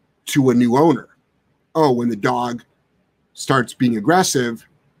off to a new owner. Oh, when the dog starts being aggressive,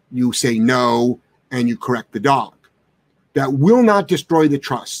 you say no and you correct the dog. that will not destroy the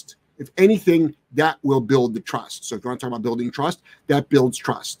trust. If anything, that will build the trust. So if you want to talk about building trust, that builds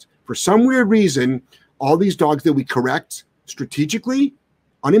trust. For some weird reason, all these dogs that we correct strategically,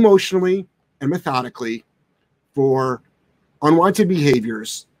 unemotionally, and methodically for unwanted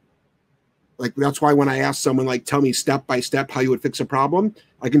behaviors, like that's why when I ask someone, like, tell me step by step how you would fix a problem,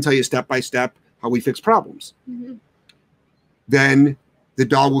 I can tell you step by step how we fix problems. Mm-hmm. Then the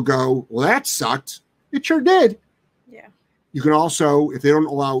dog will go, well, that sucked. It sure did. Yeah. You can also, if they don't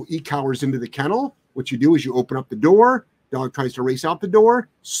allow e-collars into the kennel, what you do is you open up the door, dog tries to race out the door,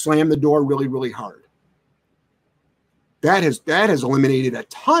 slam the door really, really hard. That has eliminated a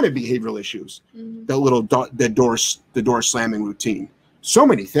ton of behavioral issues. Mm-hmm. The door slamming routine. So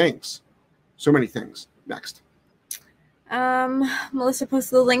many things. Next. Melissa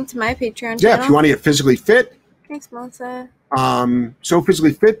posted the link to my Patreon channel. Yeah, if you want to get physically fit. Thanks, Melissa. So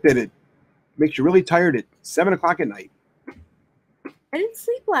physically fit that it makes you really tired at 7 o'clock at night. I didn't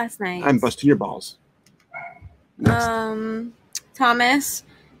sleep last night. I'm busting your balls. Next. Thomas,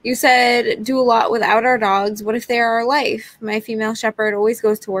 you said do a lot without our dogs. What if they are our life? My female shepherd always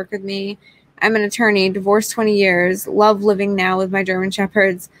goes to work with me. I'm an attorney, divorced 20 years, love living now with my German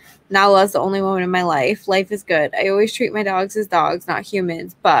shepherds. Nala's the only woman in my life. Life is good. I always treat my dogs as dogs, not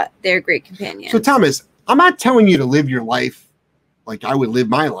humans, but they're great companions. So, Thomas, I'm not telling you to live your life like I would live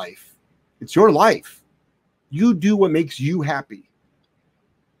my life. It's your life. You do what makes you happy.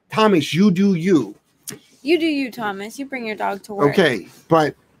 Thomas, you do you. You do you, Thomas. You bring your dog to work. Okay,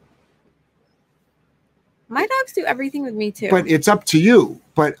 but my dogs do everything with me too. But it's up to you.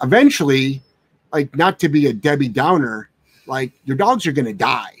 But eventually, like, not to be a Debbie Downer, like, your dogs are going to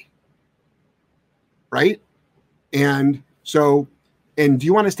die. Right? And so, and do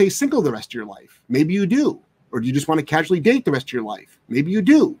you want to stay single the rest of your life? Maybe you do. Or do you just want to casually date the rest of your life? Maybe you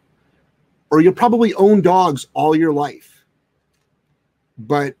do. Or you'll probably own dogs all your life.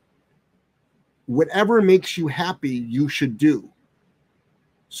 But whatever makes you happy, you should do.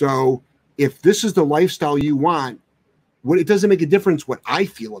 So if this is the lifestyle you want, it doesn't make a difference what I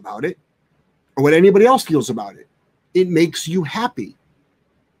feel about it or what anybody else feels about it. It makes you happy.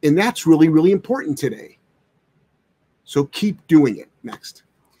 And that's really, really important today. So keep doing it. Next.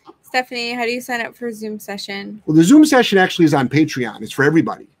 Stephanie, how do you sign up for a Zoom session? Well, the Zoom session actually is on Patreon. It's for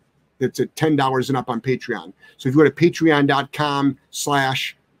everybody. It's at $10 and up on Patreon. So if you go to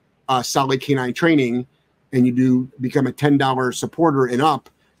patreon.com/Solid Canine Training and you do become a $10 supporter and up,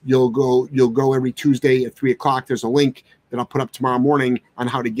 you'll go every Tuesday at 3 o'clock. There's a link that I'll put up tomorrow morning on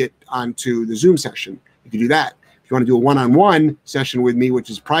how to get onto the Zoom session. You can do that. If you want to do a one-on-one session with me, which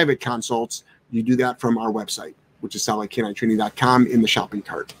is private consults, you do that from our website, which is solidcaninetraining.com in the shopping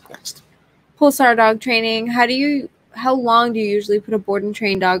cart. Next. Pulsar dog training. How long do you usually put a board and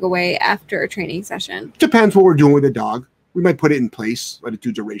train dog away after a training session? Depends what we're doing with the dog. We might put it in place, let it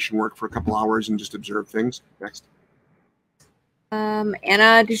do duration work for a couple hours and just observe things. Next.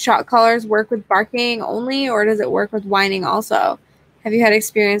 Anna, do shock collars work with barking only, or does it work with whining also? Have you had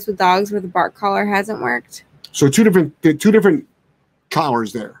experience with dogs where the bark collar hasn't worked? So two different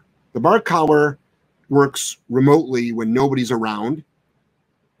collars there. The bark collar works remotely when nobody's around,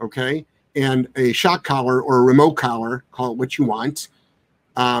 okay? And a shock collar or a remote collar, call it what you want,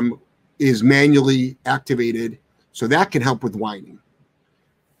 is manually activated, so that can help with whining.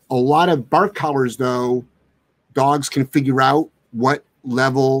 A lot of bark collars, though, dogs can figure out what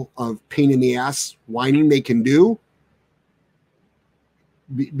level of pain in the ass whining they can do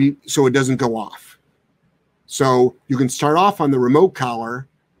so it doesn't go off. So you can start off on the remote collar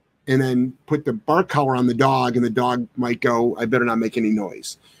and then put the bark collar on the dog, and the dog might go, I better not make any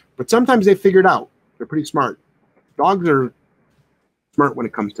noise. But sometimes they figure it out. They're pretty smart. Dogs are smart when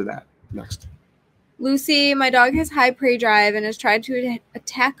it comes to that. Next. Lucy, my dog has high prey drive and has tried to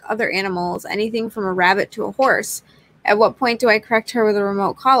attack other animals, anything from a rabbit to a horse. At what point do I correct her with a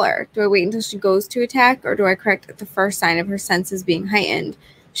remote collar? Do I wait until she goes to attack, or do I correct at the first sign of her senses being heightened?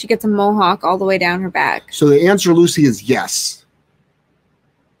 She gets a mohawk all the way down her back. So the answer, Lucy, is yes.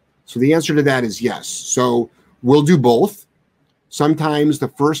 So the answer to that is yes. So we'll do both. Sometimes the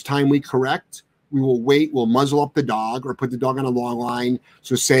first time we correct, we will wait, we'll muzzle up the dog or put the dog on a long line.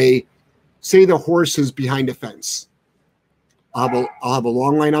 So say the horse is behind a fence. I'll have a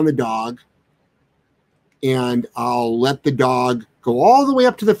long line on the dog, and I'll let the dog go all the way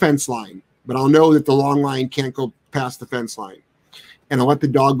up to the fence line, but I'll know that the long line can't go past the fence line. And I'll let the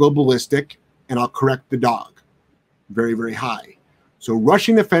dog go ballistic, and I'll correct the dog very, very high. So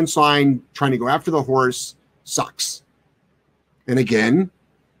rushing the fence line, trying to go after the horse sucks. And again,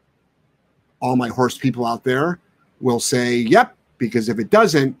 all my horse people out there will say, yep, because if it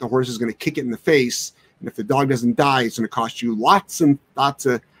doesn't, the horse is going to kick it in the face And if the dog doesn't die, it's going to cost you lots and lots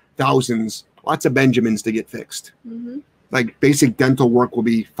of thousands, lots of Benjamins to get fixed. Mm-hmm. Like basic dental work will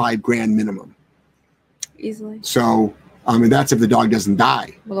be $5,000 minimum. Easily. So, and that's if the dog doesn't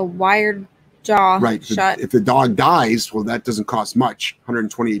die. With a wired jaw right. shut. If the dog dies, well, that doesn't cost much,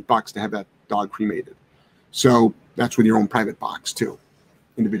 $128 to have that dog cremated. So that's with your own private box too,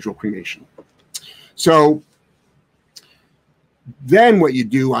 individual cremation. So then what you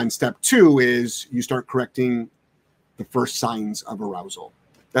do on step 2 is you start correcting the first signs of arousal.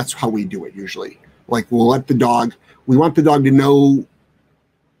 That's how we do it usually. Like we'll let the dog, we want the dog to know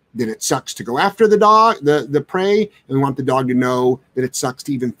that it sucks to go after the dog, the prey, and we want the dog to know that it sucks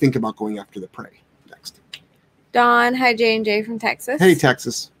to even think about going after the prey. Next. Dawn, hi J&J from Texas. Hey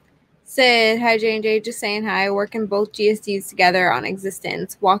Texas. Sid, hi J&J, just saying hi. Working both GSDs together on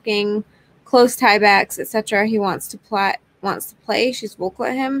existence, walking, close tiebacks, etc. He wants to play. She's vocal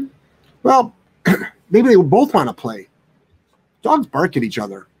at him. Well, maybe they both want to play. Dogs bark at each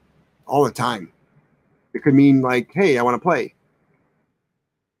other all the time. It could mean like, hey, I want to play.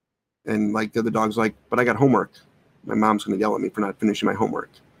 And like the other dog's like, but I got homework. My mom's going to yell at me for not finishing my homework.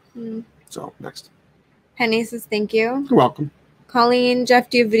 So next. Penny says, thank you. You're welcome. Colleen, Jeff,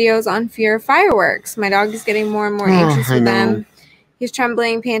 do you have videos on fear of fireworks? My dog is getting more and more anxious with them. He's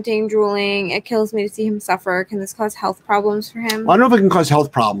trembling, panting, drooling. It kills me to see him suffer. Can this cause health problems for him? Well, I don't know if it can cause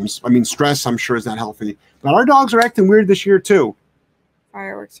health problems. I mean, stress, I'm sure, is not healthy. But our dogs are acting weird this year, too.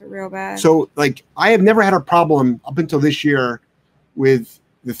 Fireworks are real bad. So, like, I have never had a problem up until this year with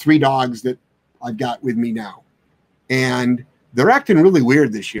the 3 dogs that I've got with me now. And they're acting really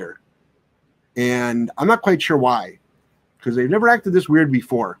weird this year. And I'm not quite sure why. Because they've never acted this weird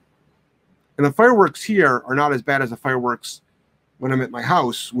before. And the fireworks here are not as bad as the fireworks when I'm at my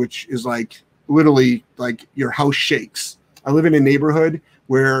house, which is like literally like your house shakes. I live in a neighborhood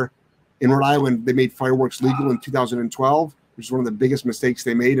where in Rhode Island, they made fireworks legal in 2012, which is one of the biggest mistakes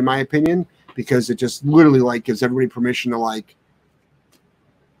they made, in my opinion, because it just literally like gives everybody permission to like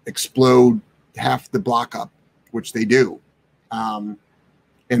explode half the block up, which they do. And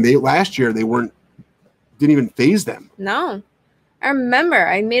they last year, they didn't even phase them. No. I remember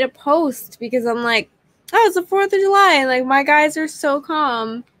I made a post because I'm like, oh, it's the 4th of July. And like, my guys are so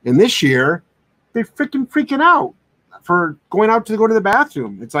calm. And this year, they're freaking out for going out to go to the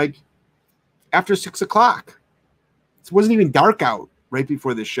bathroom. It's like after 6 o'clock. It wasn't even dark out right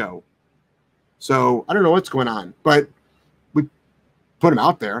before the show. So I don't know what's going on, but we put them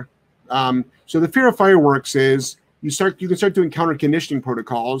out there. So the fear of fireworks is you can start doing counter conditioning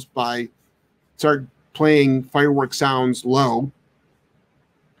protocols by start playing firework sounds low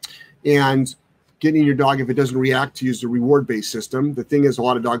and getting your dog, if it doesn't react, to use the reward-based system. The thing is, a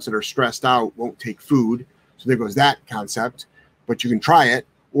lot of dogs that are stressed out won't take food. So there goes that concept. But you can try it,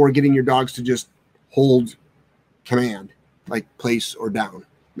 or getting your dogs to just hold command, like place or down.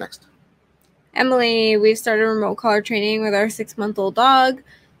 Next. Emily, we've started remote collar training with our 6-month-old dog.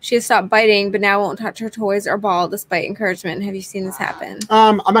 She has stopped biting, but now won't touch her toys or ball despite encouragement. Have you seen this happen?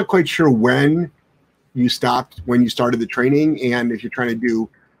 I'm not quite sure when you started the training, and if you're trying to do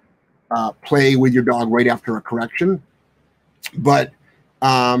play with your dog right after a correction. But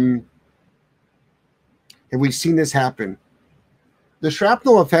have we seen this happen? The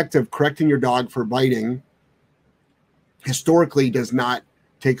shrapnel effect of correcting your dog for biting historically does not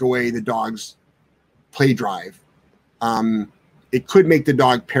take away the dog's play drive. It could make the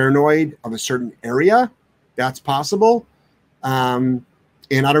dog paranoid of a certain area. That's possible. And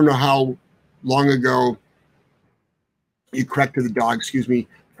I don't know how long ago you corrected the dog,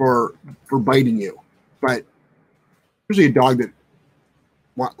 for biting you. But usually a dog that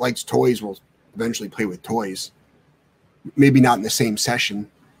likes toys will eventually play with toys. Maybe not in the same session,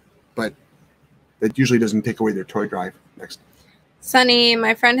 but that usually doesn't take away their toy drive. Next. Sunny,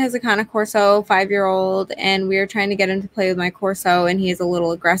 my friend has a Cane Corso, 5-year-old, and we are trying to get him to play with my Corso, and he is a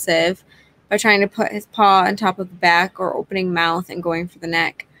little aggressive by trying to put his paw on top of the back or opening mouth and going for the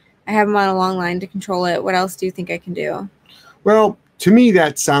neck. I have him on a long line to control it. What else do you think I can do? Well, to me,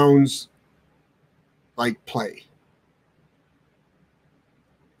 that sounds like play.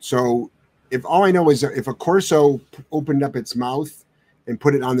 So if all I know is if a Corso opened up its mouth and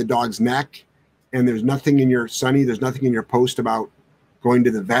put it on the dog's neck, and there's nothing in your post about going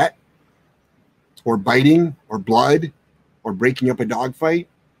to the vet or biting or blood or breaking up a dog fight,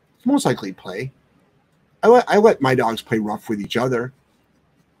 it's most likely play. I let my dogs play rough with each other.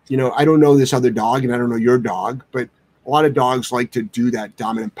 I don't know this other dog and I don't know your dog, but a lot of dogs like to do that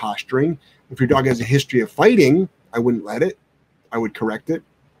dominant posturing. If your dog has a history of fighting, I wouldn't let it. I would correct it.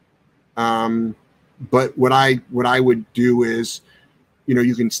 But what I would do is you know,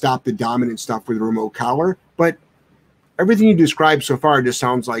 you can stop the dominant stuff with a remote collar, but everything you described so far just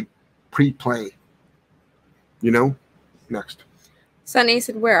sounds like pre-play, you know? Next. Sunny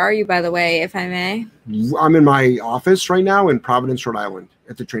said, where are you, by the way, if I may? I'm in my office right now in Providence, Rhode Island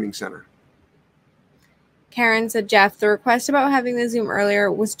at the training center. Karen said, Jeff, the request about having the Zoom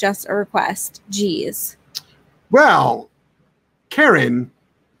earlier was just a request. Jeez. Well, Karen,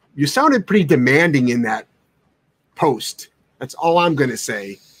 you sounded pretty demanding in that post. That's all I'm going to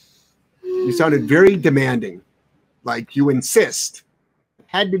say. You sounded very demanding. Like you insist. It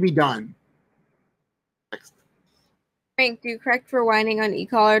had to be done. Next. Frank, do you correct for whining on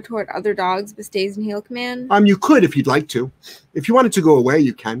e-collar toward other dogs but stays in heel command? You could if you'd like to. If you want it to go away,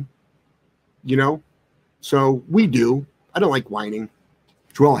 you can. You know? So we do. I don't like whining.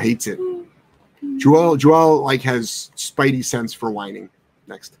 Joelle hates it. Joelle like has spidey sense for whining.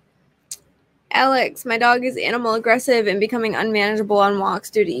 Next. Alex, my dog is animal aggressive and becoming unmanageable on walks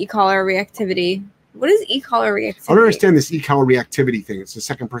due to e-collar reactivity. What is e-collar reactivity? I don't understand this e-collar reactivity thing. It's the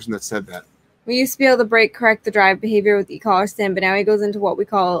second person that said that. We used to be able to break correct the drive behavior with e-collar stim, but now he goes into what we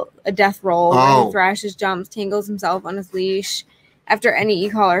call a death roll, where he thrashes, jumps, tangles himself on his leash after any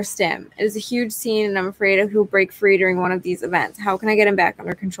e-collar stim. It is a huge scene, and I'm afraid he'll break free during one of these events. How can I get him back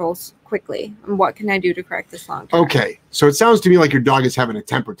under control quickly? And what can I do to correct this long term? Okay, so it sounds to me like your dog is having a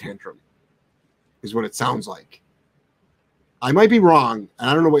temper tantrum, is what it sounds like. I might be wrong, and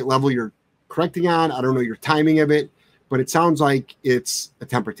I don't know what level you're correcting on. I don't know your timing of it, but it sounds like it's a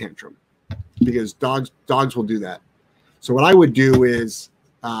temper tantrum because dogs will do that. So what I would do is,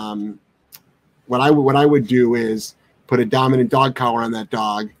 what I would do is put a dominant dog collar on that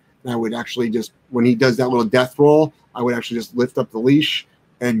dog. And I would actually just, when he does that little death roll, I would actually just lift up the leash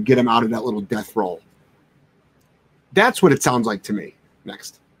and get him out of that little death roll. That's what it sounds like to me.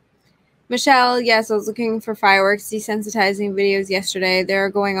 Next. Michelle, yes, I was looking for fireworks desensitizing videos yesterday. They're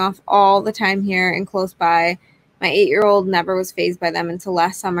going off all the time here and close by. My 8-year-old never was fazed by them until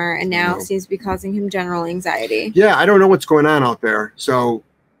last summer, and now it seems to be causing him general anxiety. Yeah, I don't know what's going on out there. So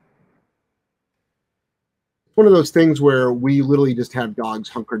it's one of those things where we literally just have dogs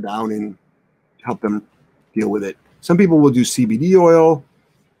hunker down and help them deal with it. Some people will do CBD oil.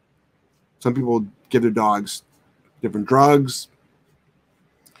 Some people will give their dogs different drugs.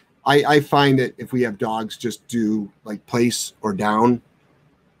 I find that if we have dogs just do like place or down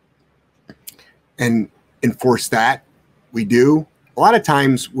and enforce that, we do. A lot of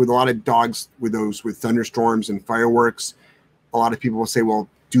times with a lot of dogs with thunderstorms and fireworks, a lot of people will say, well,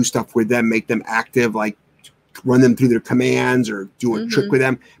 do stuff with them, make them active, like run them through their commands or do a trick with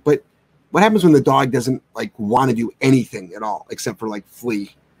them. But what happens when the dog doesn't like want to do anything at all except for like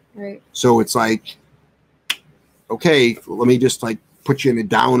flee? Right. So it's like, okay, let me just like put you in a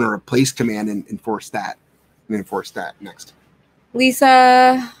down or a place command and enforce that. Next.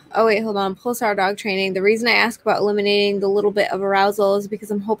 Lisa, oh wait, hold on. Pulsar dog training. The reason I ask about eliminating the little bit of arousal is because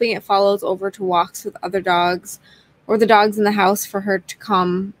I'm hoping it follows over to walks with other dogs or the dogs in the house for her to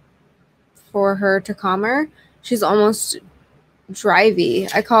calm her. She's almost drivey.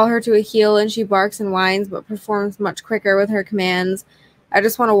 I call her to a heel and she barks and whines but performs much quicker with her commands. I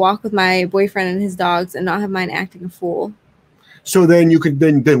just want to walk with my boyfriend and his dogs and not have mine acting a fool. So then you could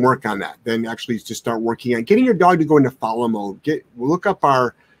then work on that. Then actually just start working on getting your dog to go into follow mode. Look up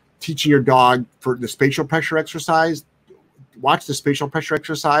our teaching your dog for the spatial pressure exercise. Watch the spatial pressure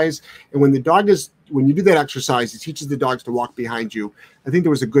exercise. And when you do that exercise, it teaches the dogs to walk behind you. I think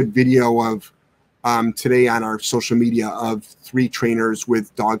there was a good video of today on our social media of 3 trainers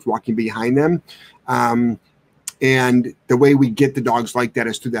with dogs walking behind them. And the way we get the dogs like that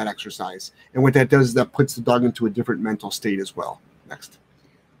is through that exercise. And what that does is that puts the dog into a different mental state as well. Next.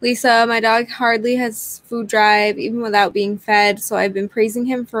 Lisa, my dog hardly has food drive, even without being fed, so I've been praising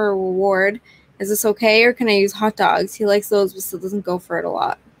him for a reward. Is this okay, or can I use hot dogs? He likes those, but still doesn't go for it a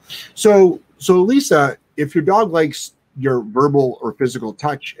lot. So Lisa, if your dog likes your verbal or physical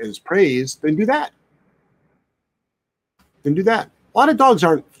touch as praise, then do that. A lot of dogs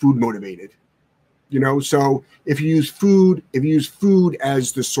aren't food motivated. You know, so if you use food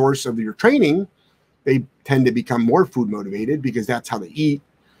as the source of your training, they tend to become more food motivated because that's how they eat.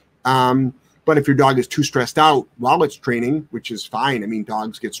 But if your dog is too stressed out while it's training, which is fine. I mean,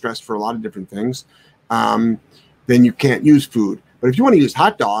 dogs get stressed for a lot of different things. Then you can't use food. But if you want to use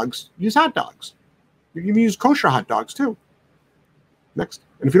hot dogs, use hot dogs. You can use kosher hot dogs too. Next.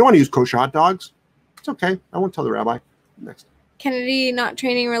 And if you don't want to use kosher hot dogs, it's okay. I won't tell the rabbi. Next. Kennedy, not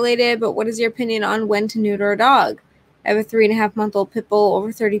training related, but what is your opinion on when to neuter a dog? I have a 3.5-month-old pit bull,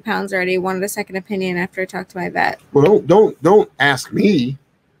 over 30 pounds already. Wanted a second opinion after I talked to my vet. Well, don't ask me.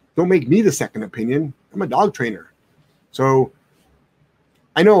 Don't make me the second opinion. I'm a dog trainer. So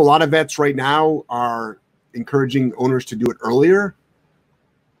I know a lot of vets right now are encouraging owners to do it earlier,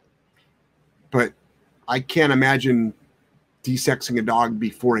 but I can't imagine desexing a dog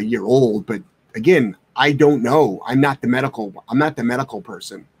before a year old. But again, I don't know. I'm not the medical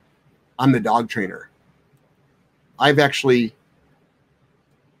person. I'm the dog trainer. I've actually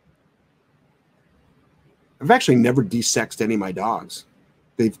never desexed any of my dogs.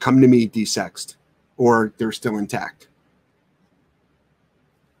 They've come to me desexed, or they're still intact.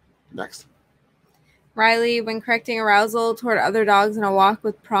 Next. Riley, when correcting arousal toward other dogs in a walk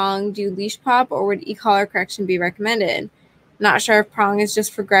with prong, do you leash pop or would e-collar correction be recommended? Not sure if prong is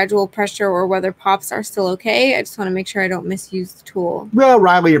just for gradual pressure or whether pops are still okay. I just want to make sure I don't misuse the tool. Well,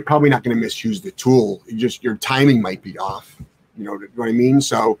 Riley, you're probably not going to misuse the tool. Your timing might be off. You know what I mean?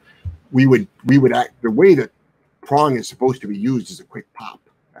 So we would act the way that prong is supposed to be used is a quick pop.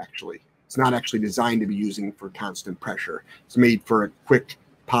 Actually, it's not actually designed to be using for constant pressure. It's made for a quick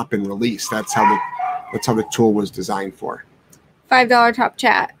pop and release. That's how the tool was designed for. $5 top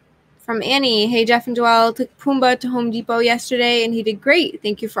chat from Annie. Hey, Jeff and Joelle, took Pumbaa to Home Depot yesterday and he did great.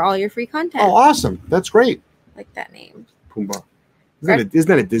 Thank you for all your free content. Oh, awesome. That's great. Like that name. Pumbaa. Isn't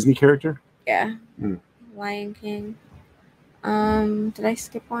that a Disney character? Yeah. Lion King. Did I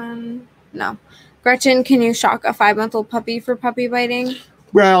skip one? No. Gretchen, can you shock a 5-month-old puppy for puppy biting?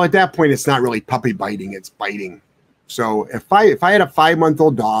 Well, at that point, it's not really puppy biting. It's biting. So if I had a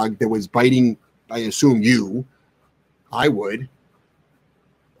 5-month-old dog that was biting, I assume I'd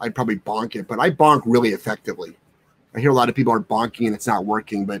probably bonk it, but I bonk really effectively. I hear a lot of people are bonking and it's not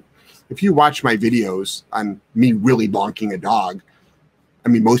working, but if you watch my videos on me really bonking a dog, I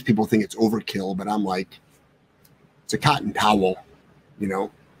mean, most people think it's overkill, but I'm like, it's a cotton towel, you know,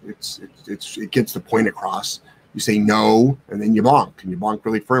 it gets the point across. You say no, and then you bonk, and you bonk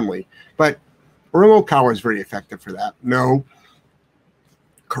really firmly. But a remote collar is very effective for that. No.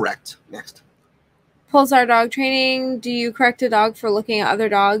 Correct. Next. Pulsar dog training. Do you correct a dog for looking at other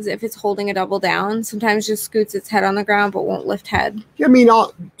dogs if it's holding a double down? Sometimes just scoots its head on the ground but won't lift head. Yeah, I mean,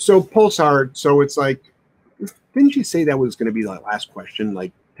 so Pulsar, so it's like, didn't you say that was going to be the last question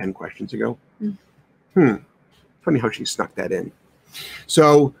like 10 questions ago? Funny how she snuck that in.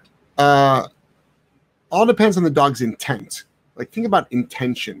 So all depends on the dog's intent. Like, think about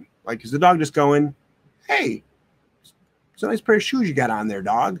intention. Like, is the dog just going, hey, it's a nice pair of shoes you got on there,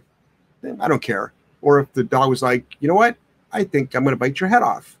 dog? I don't care. Or if the dog was like, you know what? I think I'm going to bite your head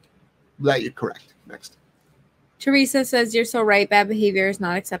off. That you're correct. Next. Teresa says, you're so right. Bad behavior is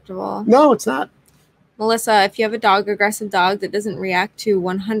not acceptable. No, it's not. Melissa, if you have a aggressive dog that doesn't react to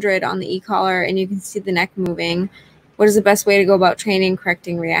 100 on the e-collar and you can see the neck moving, what is the best way to go about training,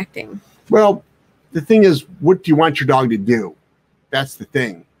 correcting, reacting? Well, the thing is, what do you want your dog to do? That's the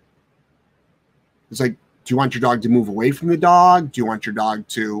thing. It's like, do you want your dog to move away from the dog? Do you want your dog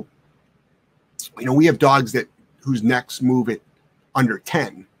to, you know, we have dogs whose necks move at under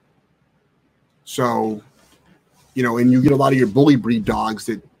 10. So, you know, and you get a lot of your bully breed dogs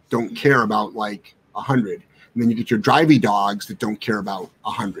that don't care about like 100. And then you get your drivey dogs that don't care about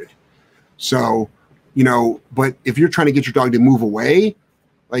 100. So, you know, but if you're trying to get your dog to move away,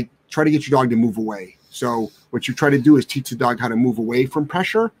 like, try to get your dog to move away. So what you try to do is teach the dog how to move away from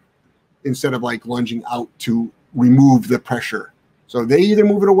pressure instead of like lunging out to remove the pressure. So they either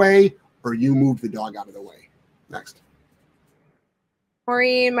move it away or you move the dog out of the way. Next.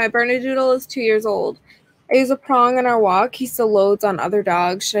 Maureen, my Bernedoodle is 2 years old. I use a prong on our walk. He still loads on other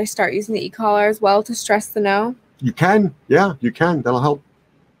dogs. Should I start using the e-collar as well to stress the no? You can. Yeah, you can. That'll help.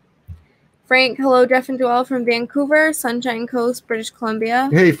 Frank, hello, Jeff and Joelle from Vancouver, Sunshine Coast, British Columbia.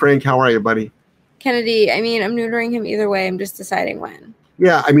 Hey, Frank, how are you, buddy? Kennedy, I mean, I'm neutering him either way. I'm just deciding when.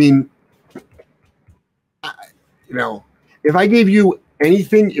 Yeah, I mean, you know, if I gave you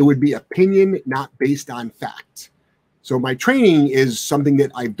anything, it would be opinion, not based on fact. So my training is something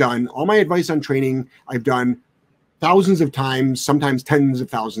that I've done. All my advice on training, I've done thousands of times, sometimes tens of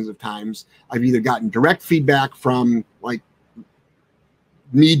thousands of times. I've either gotten direct feedback from like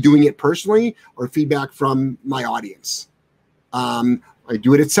me doing it personally or feedback from my audience. I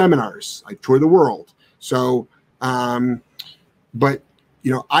do it at seminars. I tour the world. So, but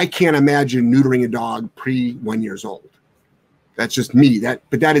you know, I can't imagine neutering a dog pre-1 year old. That's just me.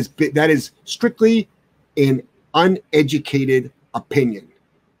 That is strictly an uneducated opinion.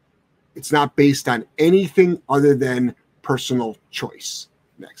 It's not based on anything other than personal choice.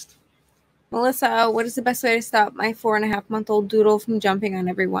 Next. Melissa, what is the best way to stop my 4.5-month-old doodle from jumping on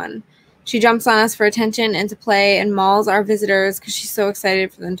everyone? She jumps on us for attention and to play and mauls our visitors because she's so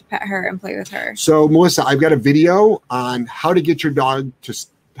excited for them to pet her and play with her. So, Melissa, I've got a video on how to get your dog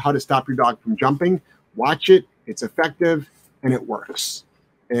how to stop your dog from jumping. Watch it. It's effective and it works.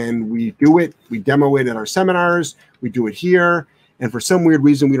 and we do it. We demo it at our seminars. We do it here. And for some weird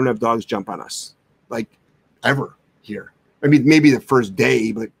reason, we don't have dogs jump on us, like ever here. I mean, maybe the first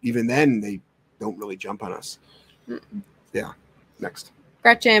day, but even then they don't really jump on us. Yeah. Next.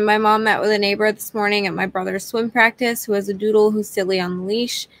 Gretchen, my mom met with a neighbor this morning at my brother's swim practice who has a doodle who's silly on the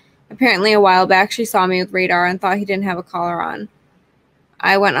leash. Apparently a while back she saw me with Radar and thought he didn't have a collar on.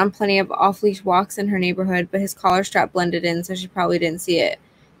 I went on plenty of off-leash walks in her neighborhood, but his collar strap blended in, so she probably didn't see it.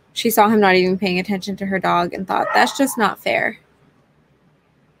 She saw him not even paying attention to her dog and thought, that's just not fair.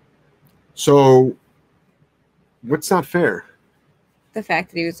 So what's not fair? The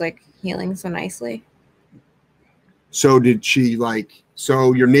fact that he was like healing so nicely. So did she like,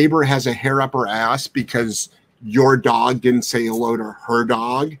 so your neighbor has a hair up her ass because your dog didn't say hello to her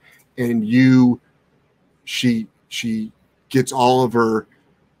dog, and she gets all of her,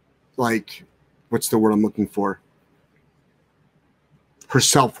 like, what's the word I'm looking for? Her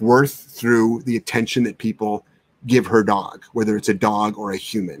self-worth through the attention that people give her dog, whether it's a dog or a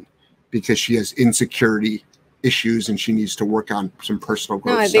human, because she has insecurity issues and she needs to work on some personal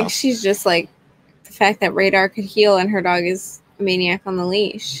growth. No, I think she's just like the fact that Radar could heal and her dog is a maniac on the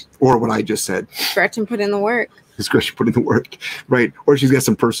leash. Or what I just said. Gretchen put in the work. Gretchen put in the work, right? Or she's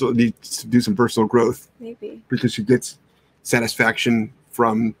got needs to do some personal growth. Maybe. Because she gets satisfaction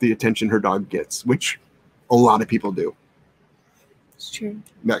from the attention her dog gets, which a lot of people do. It's true.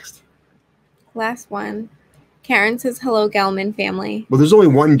 Next. Last one. Karen says, hello, Gelman family. Well, there's only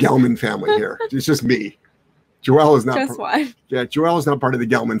one Gelman family here. It's just me. Joelle is not. Just one. Yeah, Joelle is not part of the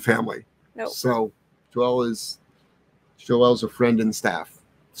Gelman family. Nope. So Joelle's a friend and staff.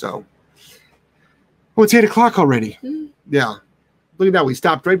 So, oh, it's 8 o'clock already. Mm-hmm. Yeah. Look at that. We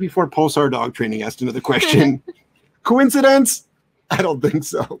stopped right before Pulsar Dog Training asked another question. Coincidence? I don't think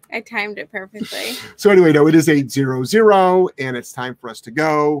so. I timed it perfectly. So anyway, no, it is 8:00 and it's time for us to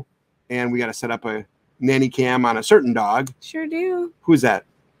go. And we got to set up a nanny cam on a certain dog. Sure do. Who's that?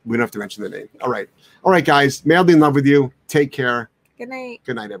 We don't have to mention the name. All right. All right, guys. Madly in love with you. Take care. Good night.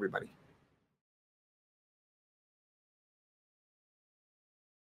 Good night, everybody.